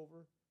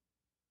Passover,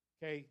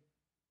 okay,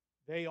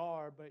 they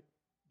are, but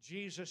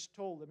Jesus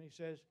told them, He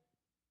says,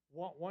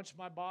 once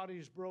my body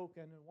is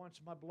broken and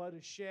once my blood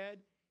is shed,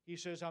 He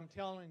says, I'm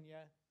telling you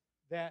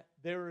that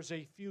there is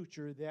a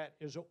future that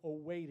is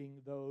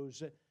awaiting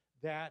those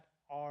that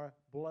are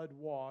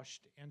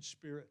blood-washed and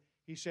spirit.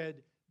 He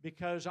said,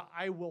 because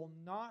I will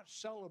not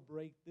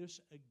celebrate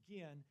this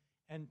again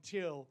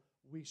until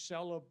we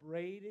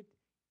celebrate it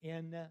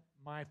in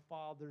my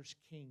Father's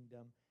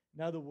kingdom.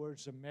 In other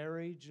words, the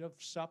marriage of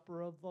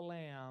supper of the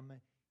Lamb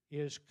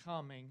is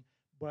coming,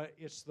 but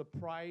it's the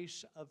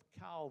price of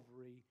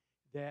Calvary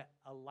that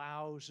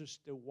allows us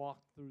to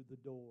walk through the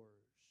doors.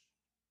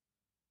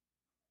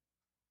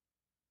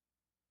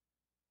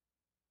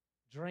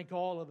 Drink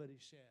all of it, He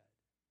said.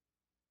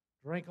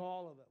 Drink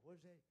all of it. What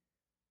is that?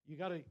 You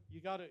gotta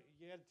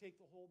take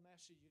the whole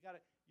message. You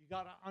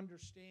gotta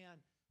understand.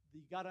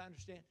 You gotta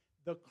understand.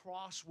 The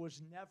cross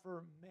was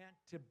never meant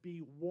to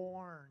be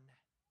worn.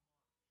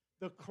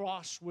 The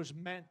cross was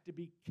meant to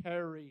be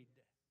carried.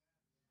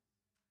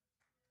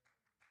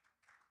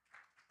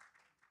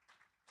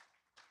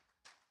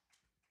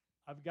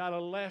 I've got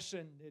a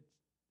lesson that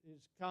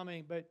is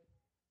coming, but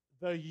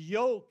the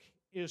yoke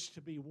is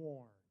to be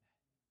worn.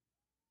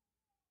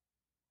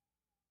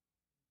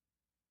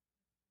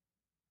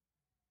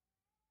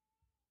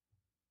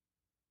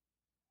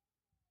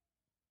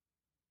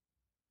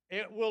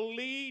 It will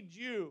lead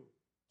you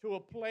to a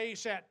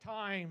place at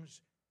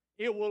times.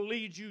 It will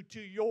lead you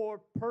to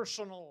your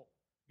personal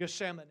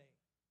Gethsemane.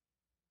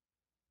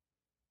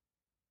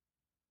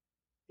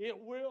 It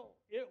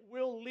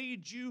will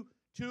lead you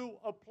to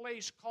a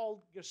place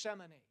called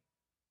Gethsemane. And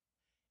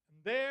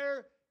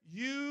there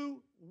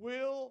you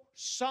will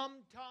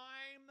sometime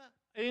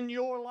in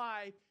your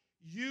life,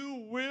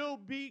 you will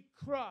be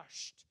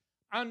crushed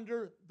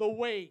under the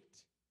weight.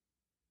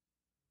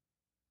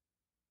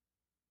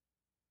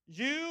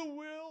 You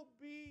will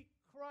be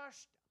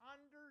crushed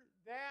under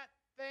that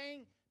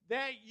thing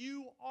that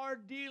you are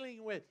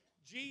dealing with.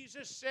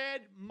 Jesus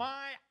said,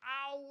 my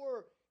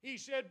hour. He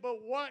said,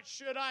 but what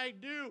should I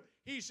do?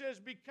 He says,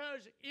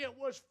 because it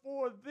was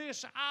for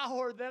this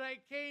hour that I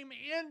came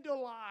into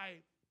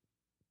life.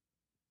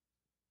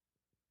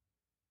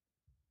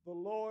 The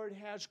Lord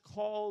has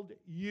called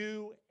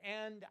you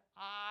and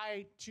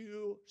I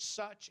to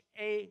such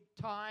a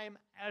time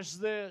as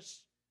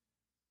this.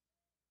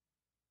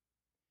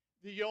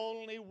 The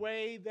only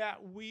way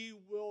that we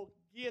will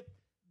get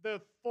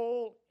the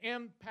full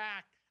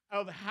impact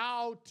of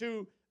how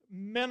to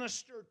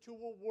minister to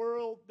a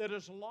world that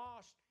is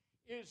lost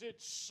is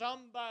it's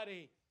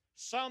somebody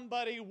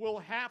will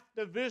have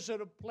to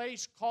visit a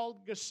place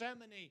called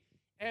Gethsemane,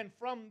 and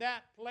from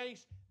that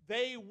place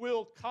they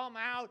will come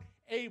out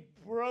a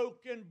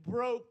broken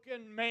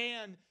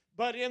man,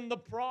 but in the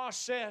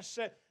process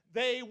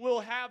they will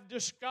have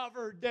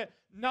discovered that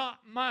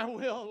not my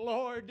will,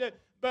 Lord,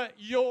 but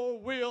your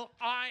will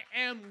I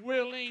am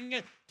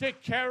willing to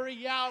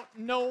carry out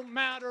no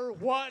matter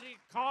what it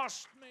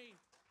costs me.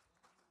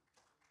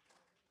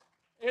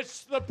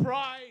 It's the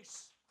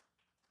price.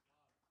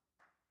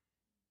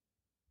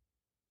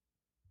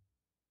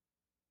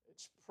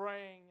 It's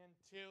praying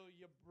until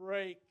you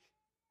break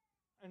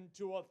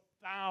into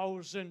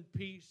 1,000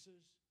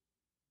 pieces.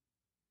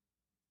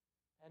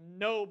 And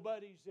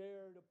nobody's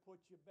there to put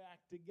you back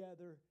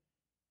together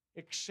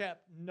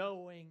except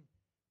knowing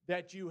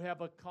that you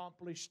have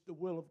accomplished the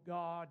will of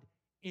God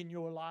in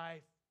your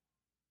life.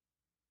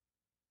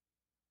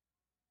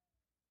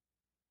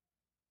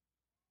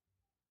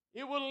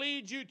 It will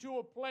lead you to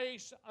a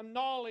place, a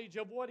knowledge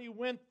of what He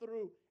went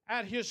through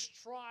at His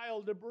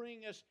trial to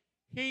bring us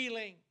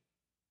healing.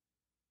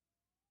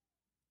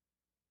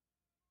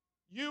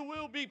 You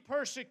will be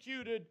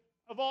persecuted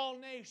of all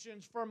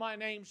nations for my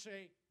name's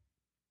sake.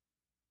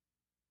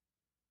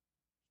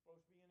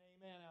 Supposed to be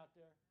an amen out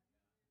there.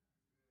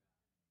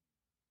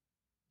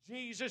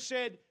 Jesus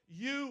said,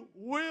 you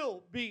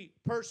will be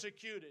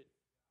persecuted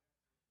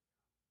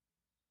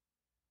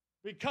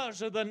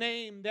because of the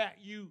name that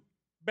you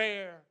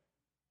bear.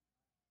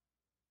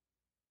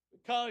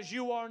 Because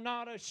you are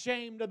not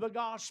ashamed of the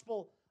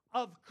gospel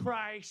of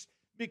Christ,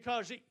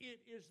 because it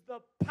is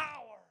the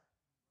power.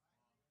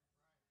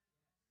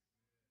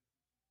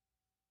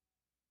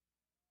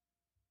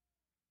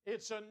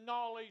 It's a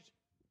knowledge.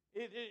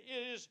 It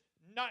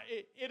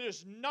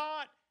is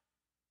not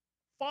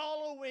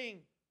following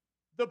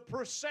the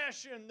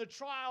procession, the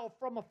trial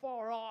from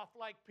afar off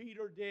like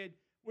Peter did,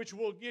 which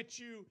will get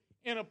you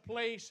in a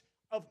place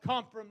of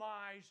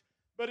compromise,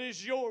 but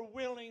is your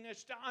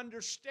willingness to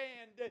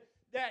understand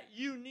that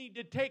you need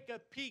to take a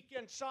peek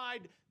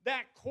inside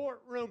that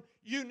courtroom.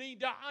 You need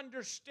to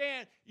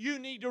understand, you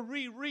need to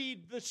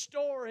reread the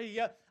story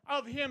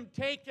of Him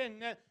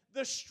taking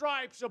the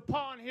stripes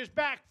upon His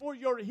back for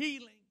your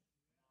healing.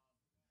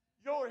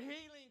 Your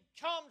healing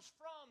comes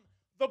from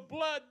the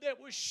blood that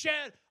was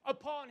shed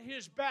upon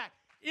His back.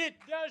 It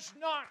does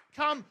not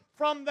come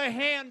from the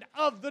hand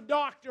of the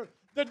doctor.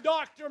 The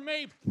doctor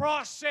may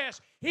process,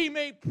 he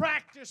may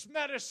practice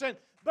medicine,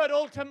 but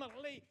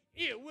ultimately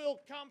it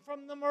will come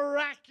from the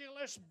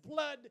miraculous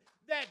blood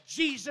that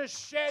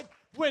Jesus shed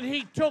when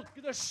He took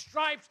the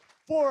stripes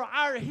for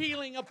our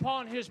healing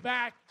upon His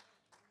back.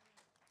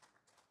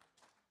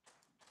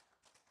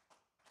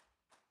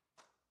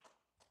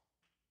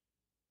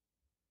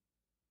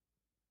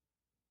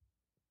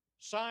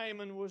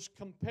 Simon was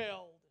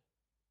compelled.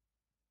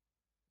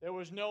 There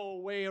was no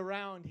way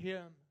around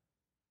him.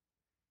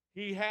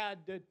 He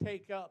had to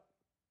take up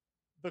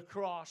the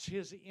cross,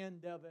 his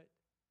end of it.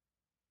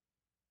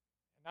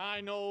 And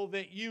I know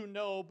that you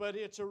know, but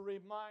it's a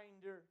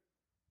reminder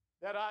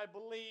that I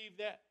believe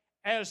that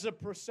as the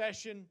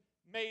procession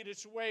made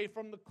its way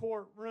from the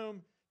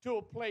courtroom to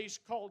a place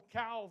called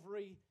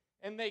Calvary,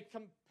 and they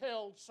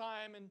compelled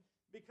Simon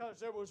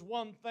because there was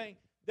one thing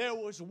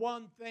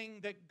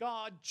that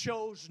God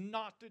chose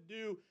not to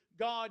do.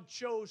 God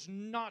chose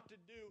not to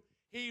do.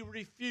 He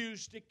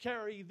refused to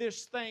carry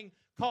this thing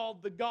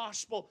called the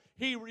gospel.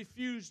 He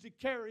refused to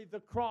carry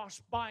the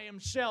cross by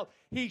Himself.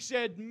 He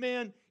said,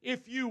 men,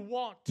 if you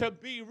want to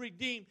be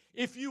redeemed,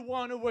 if you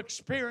want to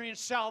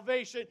experience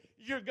salvation,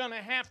 you're going to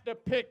have to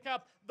pick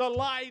up the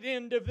light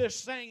end of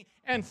this thing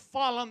and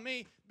follow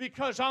me,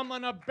 because I'm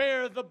going to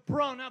bear the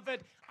brunt of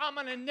it. I'm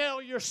going to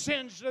nail your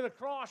sins to the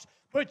cross,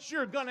 but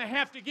you're going to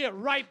have to get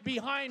right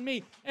behind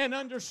me and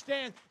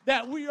understand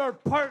that we are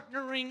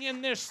partnering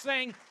in this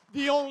thing.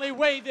 The only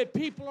way that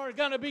people are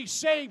going to be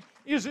saved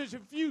is if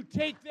you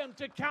take them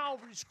to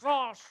Calvary's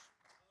cross.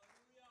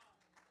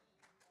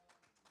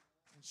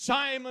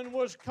 Simon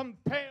was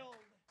compelled.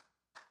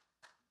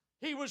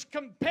 He was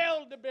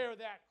compelled to bear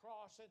that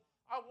cross. And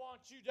I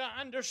want you to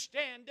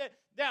understand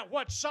that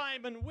what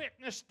Simon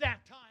witnessed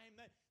that time,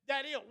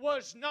 that it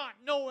was not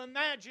no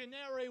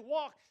imaginary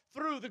walk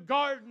through the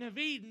Garden of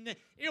Eden.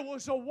 It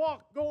was a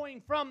walk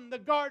going from the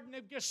Garden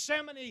of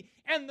Gethsemane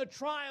and the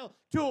trial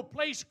to a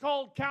place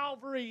called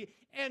Calvary.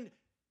 And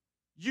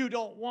you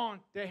don't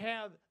want to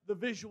have the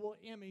visual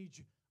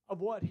image of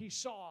what he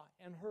saw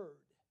and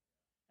heard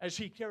as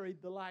he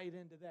carried the light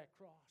into that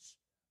cross.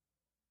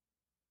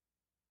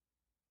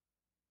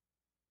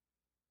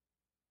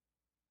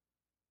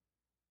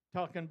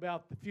 Talking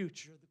about the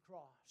future of the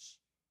cross.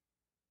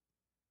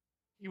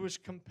 He was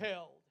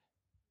compelled.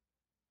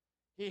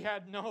 He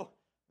had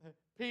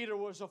Peter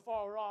was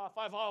afar off.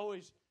 I've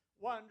always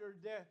wondered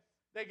that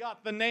they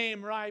got the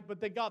name right,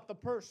 but they got the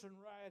person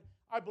right.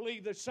 I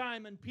believe that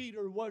Simon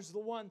Peter was the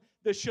one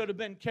that should have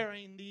been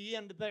carrying the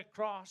end of that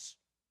cross.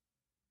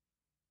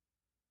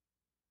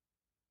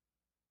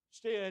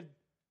 Instead,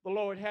 the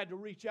Lord had to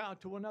reach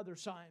out to another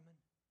Simon.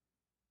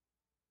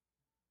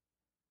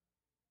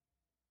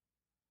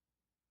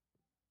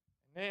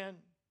 And then,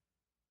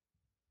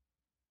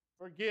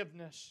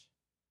 forgiveness.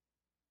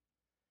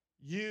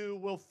 You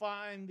will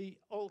find the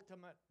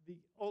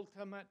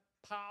ultimate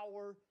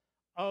power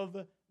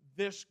of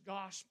this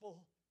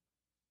gospel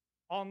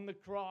on the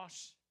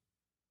cross.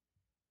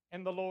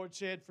 And the Lord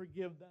said,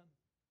 forgive them,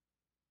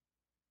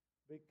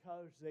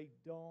 because they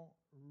don't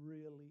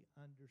really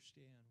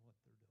understand what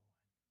they're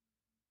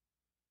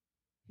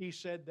doing. He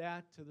said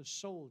that to the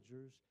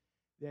soldiers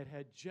that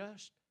had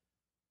just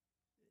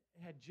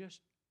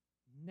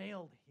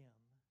nailed him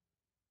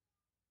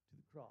to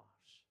the cross.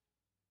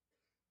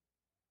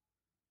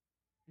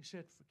 He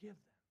said, forgive them.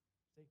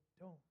 They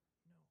don't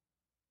know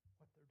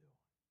what they're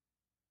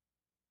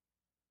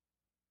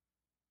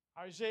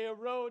doing. Isaiah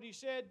wrote, he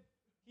said,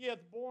 he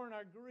hath borne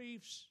our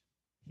griefs.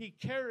 He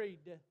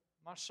carried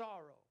my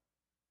sorrow.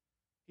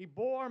 He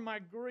bore my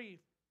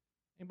grief.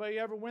 Anybody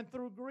ever went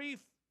through grief?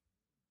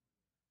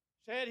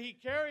 Said he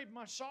carried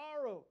my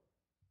sorrow.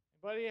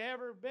 Anybody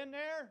ever been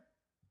there?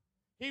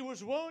 He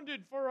was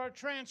wounded for our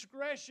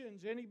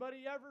transgressions.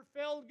 Anybody ever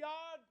failed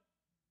God?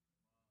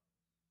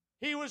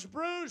 He was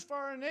bruised for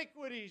our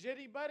iniquities.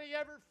 Anybody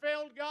ever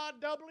failed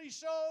God doubly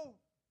so?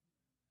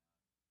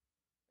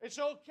 It's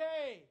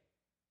okay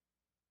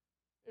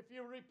if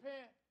you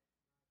repent,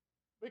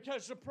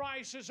 because the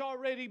price has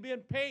already been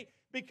paid,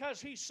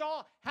 because he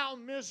saw how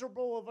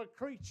miserable of a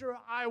creature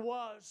I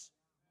was.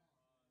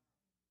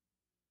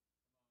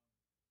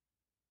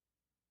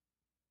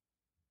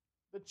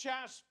 The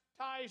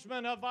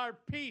chastisement of our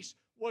peace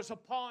was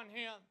upon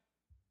him,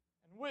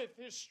 and with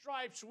his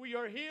stripes we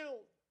are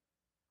healed.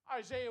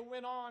 Isaiah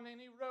went on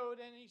and he wrote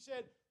and he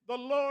said, the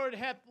Lord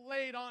hath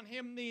laid on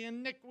him the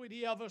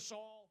iniquity of us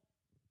all.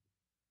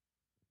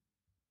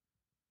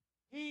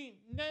 He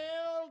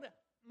nailed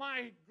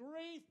my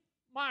grief,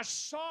 my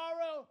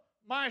sorrow,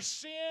 my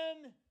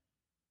sin,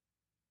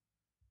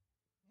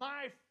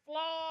 my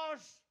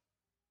flaws.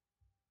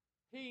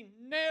 He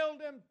nailed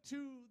them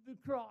to the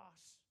cross.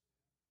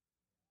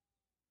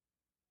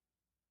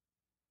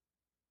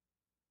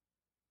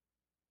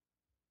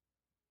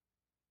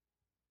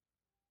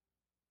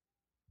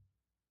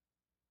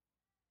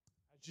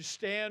 Just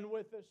stand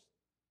with us.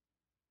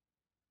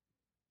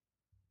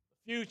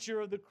 The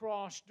future of the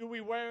cross. Do we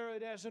wear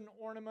it as an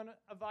ornament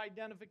of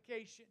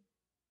identification?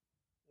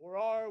 Or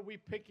are we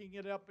picking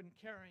it up and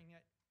carrying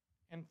it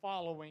and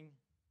following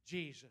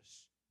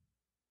Jesus?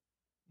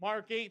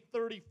 Mark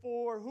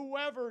 8:34,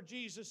 whoever,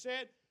 Jesus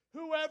said,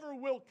 whoever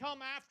will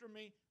come after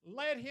me,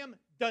 let him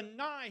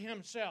deny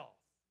himself.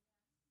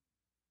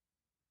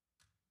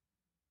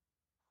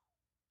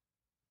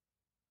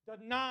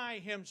 Deny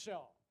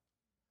himself.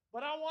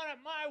 But I want it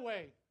my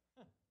way.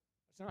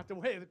 That's not the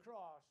way of the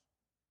cross.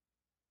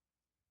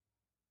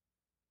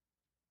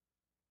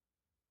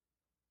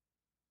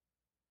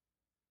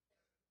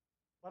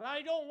 But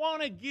I don't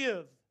want to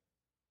give.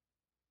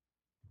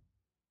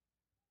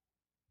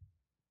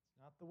 It's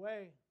not the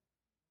way.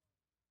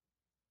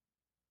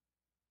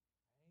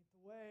 It ain't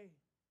the way.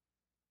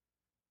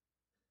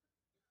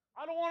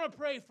 I don't want to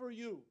pray for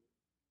you.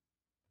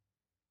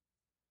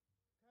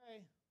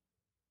 Okay.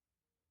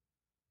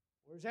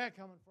 Where's that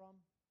coming from?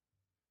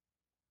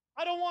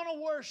 I don't want to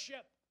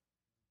worship.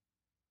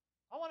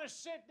 I want to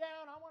sit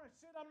down. I want to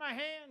sit on my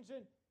hands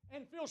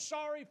and feel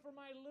sorry for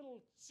my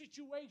little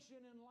situation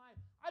in life.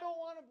 I don't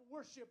want to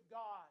worship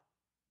God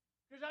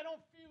because I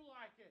don't feel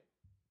like it.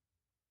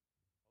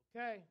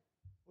 Okay,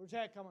 where's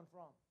that coming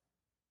from?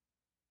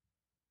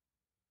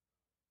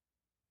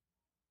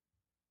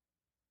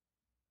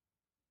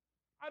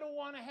 I don't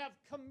want to have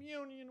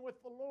communion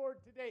with the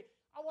Lord today.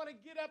 I want to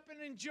get up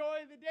and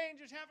enjoy the day and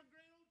just have a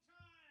great old time.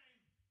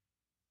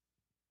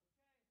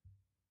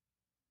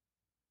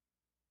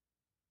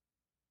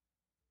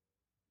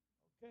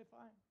 Okay,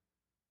 fine.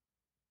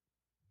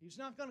 He's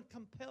not going to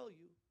compel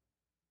you.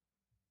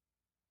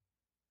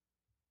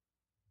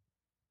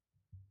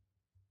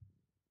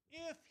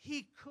 If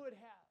he could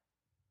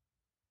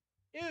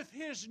have,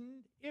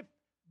 if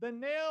the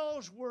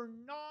nails were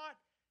not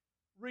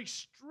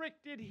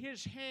restricted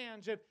his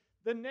hands, if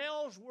the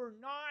nails were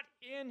not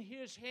in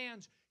his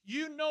hands,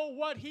 you know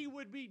what he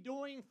would be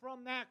doing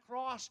from that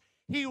cross?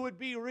 He would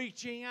be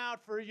reaching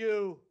out for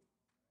you.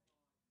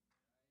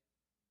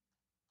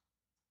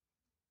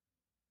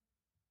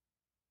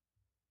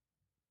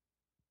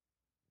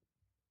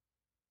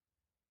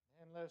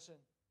 And listen,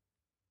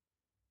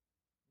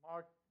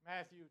 Mark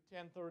Matthew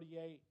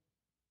 10:38,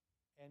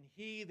 and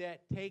he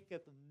that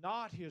taketh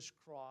not his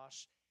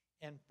cross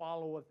and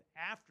followeth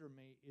after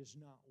me is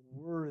not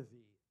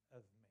worthy of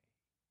me.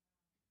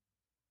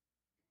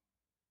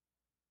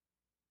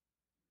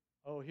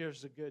 Oh,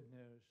 here's the good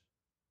news.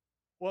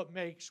 What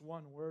makes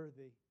one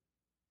worthy?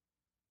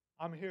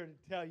 I'm here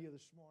to tell you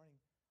this morning,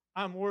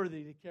 I'm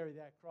worthy to carry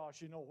that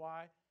cross. You know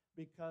why?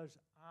 Because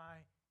I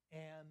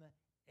am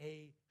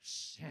a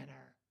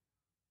sinner.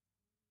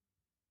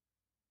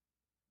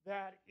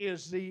 That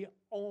is the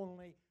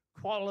only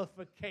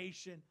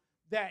qualification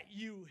that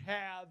you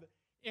have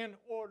in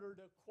order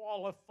to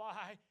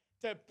qualify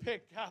to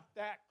pick up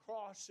that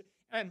cross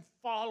and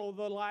follow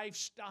the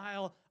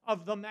lifestyle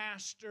of the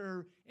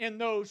Master in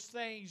those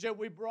things that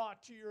we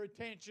brought to your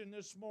attention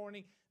this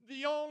morning.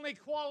 The only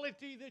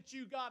quality that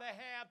you got to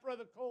have,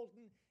 Brother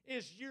Colton,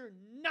 is you're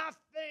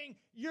nothing.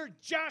 You're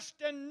just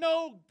a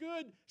no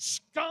good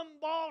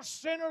scumball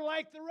sinner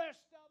like the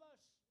rest of us.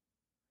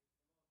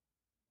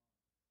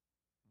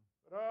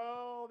 But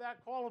oh,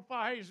 that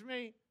qualifies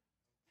me.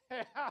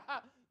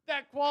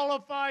 That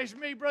qualifies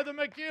me, Brother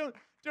McCune,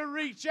 to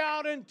reach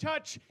out and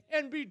touch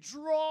and be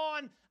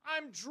drawn.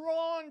 I'm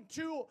drawn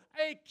to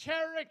a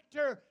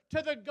character,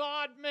 to the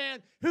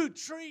God-man who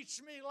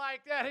treats me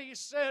like that. He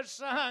says,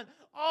 son,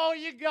 all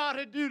you got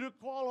to do to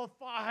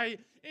qualify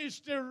is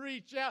to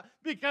reach out.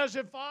 Because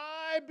if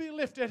I be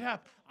lifted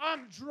up,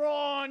 I'm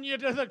drawing you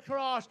to the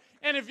cross.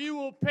 And if you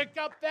will pick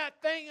up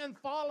that thing and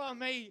follow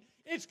me,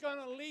 it's going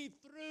to lead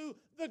through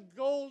the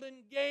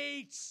golden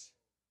gates.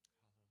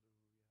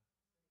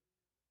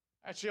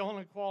 That's the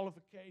only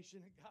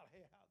qualification you got to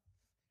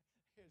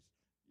have. Is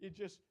you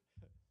just,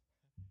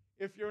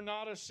 if you're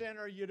not a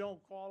sinner, you don't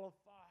qualify.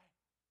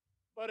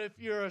 But if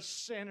you're a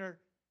sinner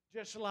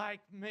just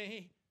like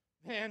me,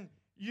 then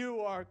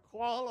you are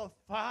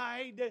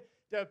qualified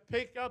to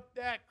pick up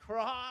that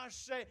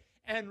cross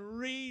and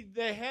read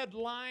the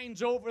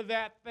headlines over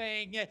that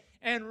thing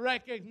and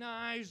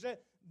recognize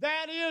that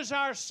that is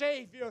our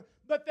Savior.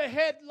 But the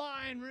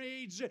headline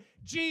reads,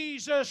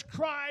 Jesus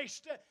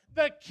Christ,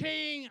 the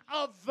King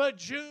of the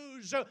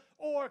Jews.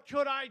 Or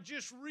could I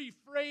just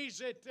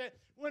rephrase it?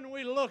 When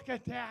we look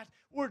at that,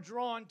 we're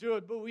drawn to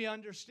it, but we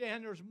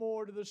understand there's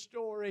more to the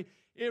story.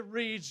 It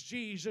reads,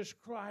 Jesus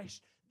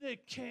Christ, the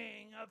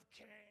King of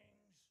Kings.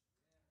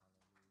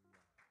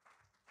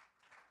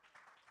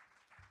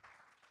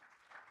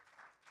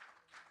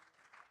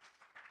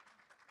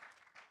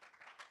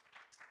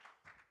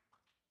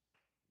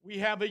 We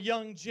have a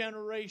young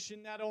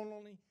generation not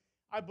only,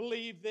 I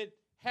believe, that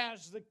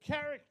has the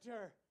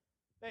character,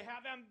 they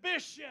have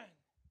ambition.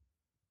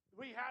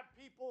 We have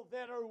people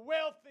that are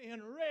wealthy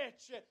and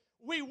rich.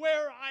 We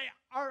wear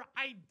our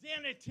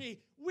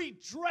identity. We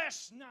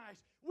dress nice.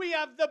 We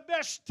have the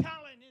best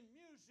talent in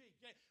music.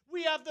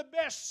 We have the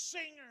best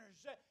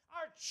singers.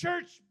 Our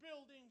church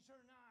buildings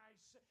are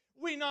nice.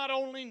 We not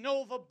only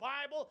know the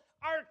Bible,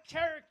 our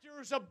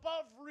character is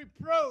above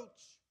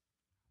reproach.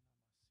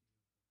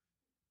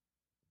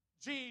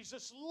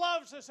 Jesus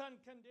loves us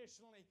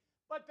unconditionally.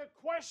 But the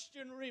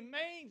question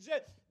remains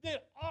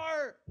that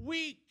are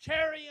we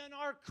carrying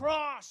our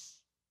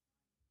cross?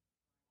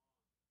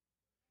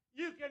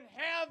 You can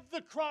have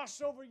the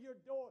cross over your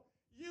door.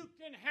 You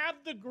can have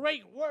the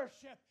great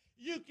worship.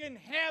 You can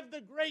have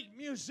the great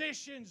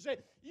musicians.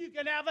 You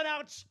can have an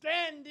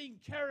outstanding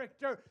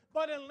character.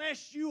 But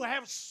unless you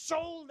have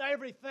sold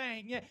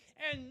everything,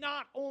 and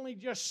not only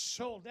just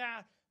sold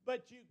out,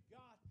 but you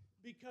got,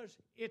 because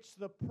it's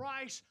the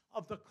price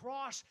of the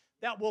cross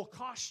that will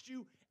cost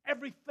you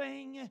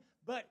everything,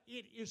 but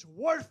it is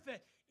worth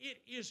it.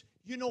 It is,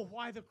 you know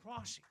why the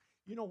cross,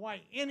 you know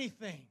why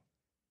anything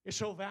is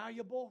so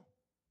valuable,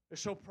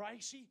 is so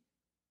pricey?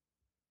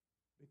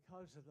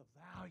 Because of the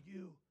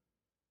value.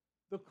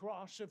 The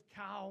cross of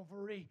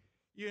Calvary,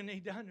 you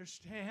need to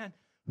understand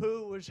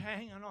who was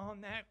hanging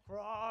on that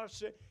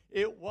cross.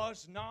 It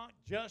was not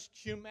just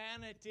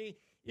humanity.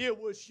 It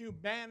was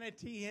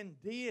humanity and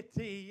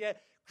deity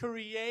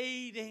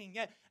creating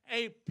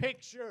a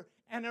picture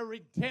and a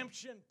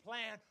redemption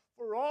plan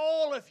for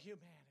all of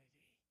humanity.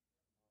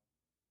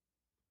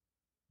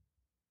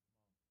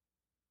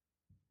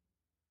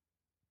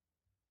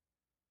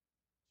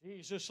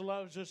 Jesus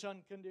loves us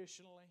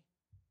unconditionally,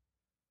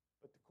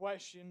 but the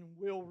question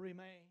will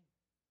remain.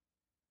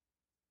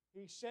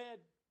 He said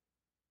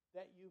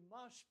that you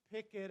must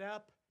pick it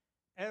up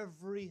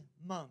every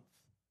month.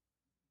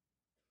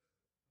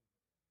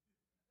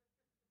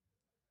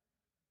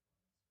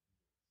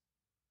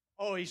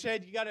 Oh, he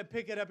said you got to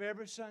pick it up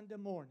every Sunday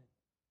morning.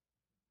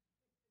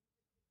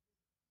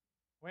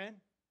 When?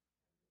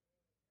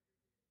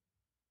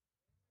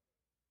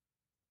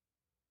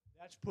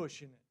 That's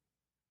pushing it.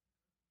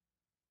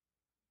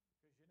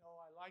 Because, you know,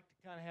 I like to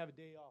kind of have a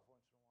day off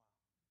once in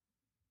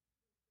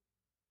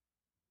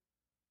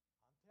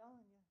a while. I'm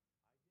telling you,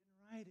 I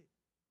didn't write it.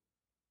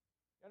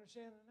 You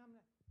understand? And I'm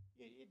not,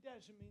 it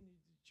doesn't mean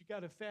that you got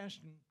to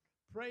fast and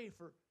pray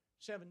for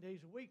 7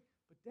 days a week.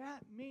 But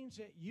that means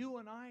that you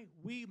and I,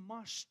 we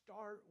must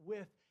start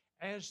with,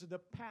 as the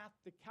path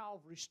to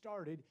Calvary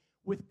started,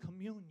 with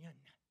communion.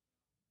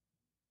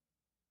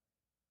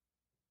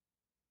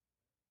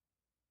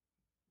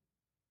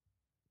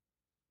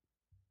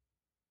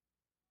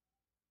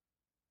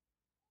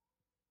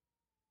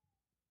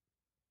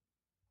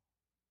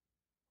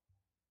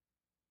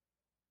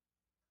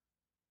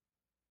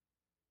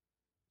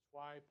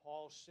 why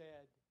Paul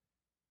said,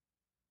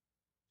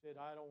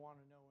 I don't want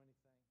to know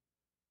anything.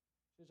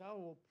 He says, I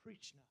will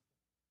preach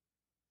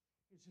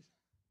nothing.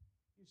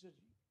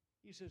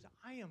 He says,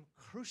 I am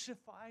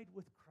crucified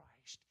with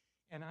Christ,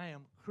 and I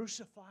am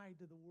crucified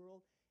to the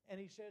world. And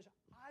he says,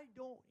 I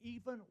don't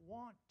even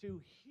want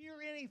to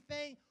hear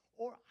anything,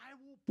 or I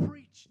will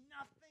preach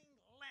nothing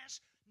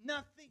less,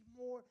 nothing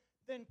more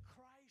than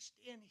Christ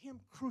and Him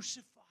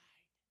crucified.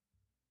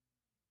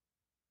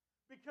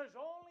 Because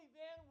only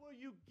then will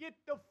you get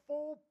the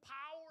full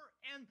power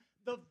and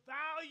the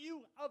value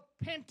of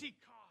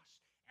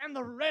Pentecost and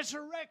the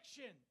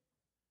resurrection.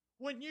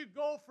 When you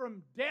go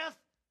from death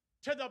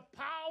to the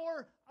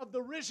power of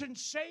the risen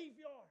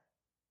Savior.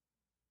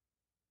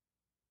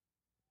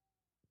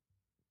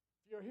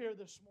 If you're here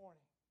this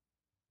morning,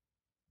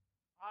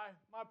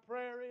 my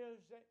prayer is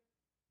that,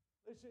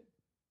 listen,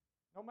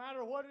 no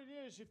matter what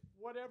it is, if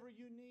whatever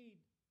you need,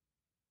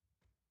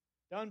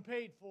 done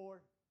paid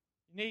for,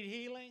 you need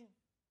healing,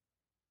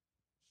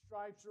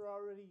 stripes are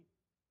already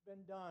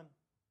been done.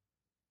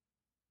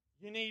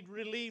 You need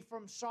relief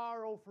from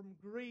sorrow, from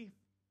grief.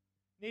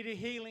 You need a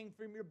healing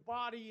from your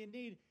body.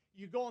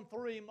 You're going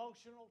through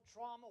emotional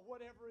trauma,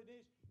 whatever it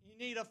is. You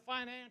need a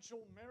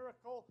financial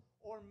miracle,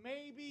 or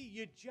maybe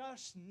you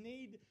just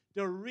need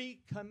to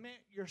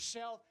recommit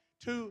yourself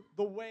to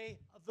the way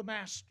of the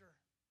Master.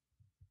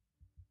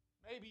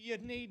 Maybe you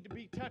need to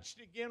be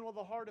touched again with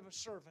the heart of a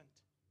servant.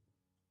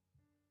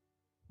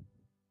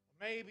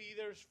 Maybe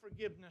there's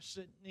forgiveness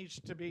that needs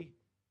to be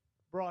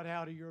brought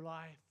out of your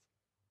life.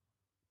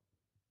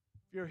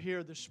 If you're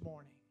here this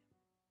morning,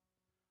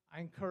 I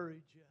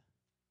encourage you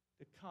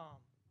to come.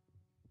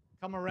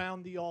 Come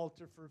around the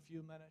altar for a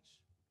few minutes.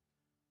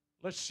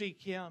 Let's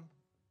seek Him.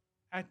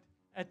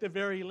 At the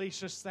very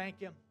least, let's thank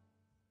Him.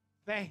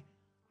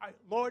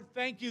 Lord,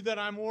 thank you that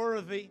I'm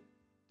worthy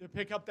to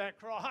pick up that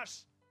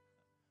cross.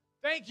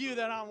 Thank you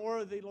that I'm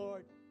worthy,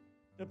 Lord,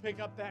 to pick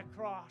up that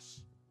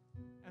cross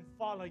and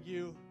follow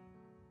you.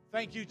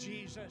 Thank you,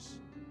 Jesus.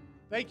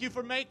 Thank you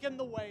for making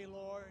the way,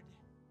 Lord.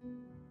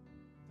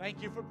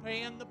 Thank you for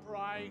paying the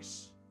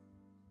price.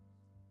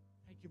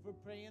 Thank you for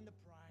paying the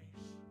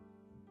price.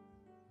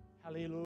 Hallelujah.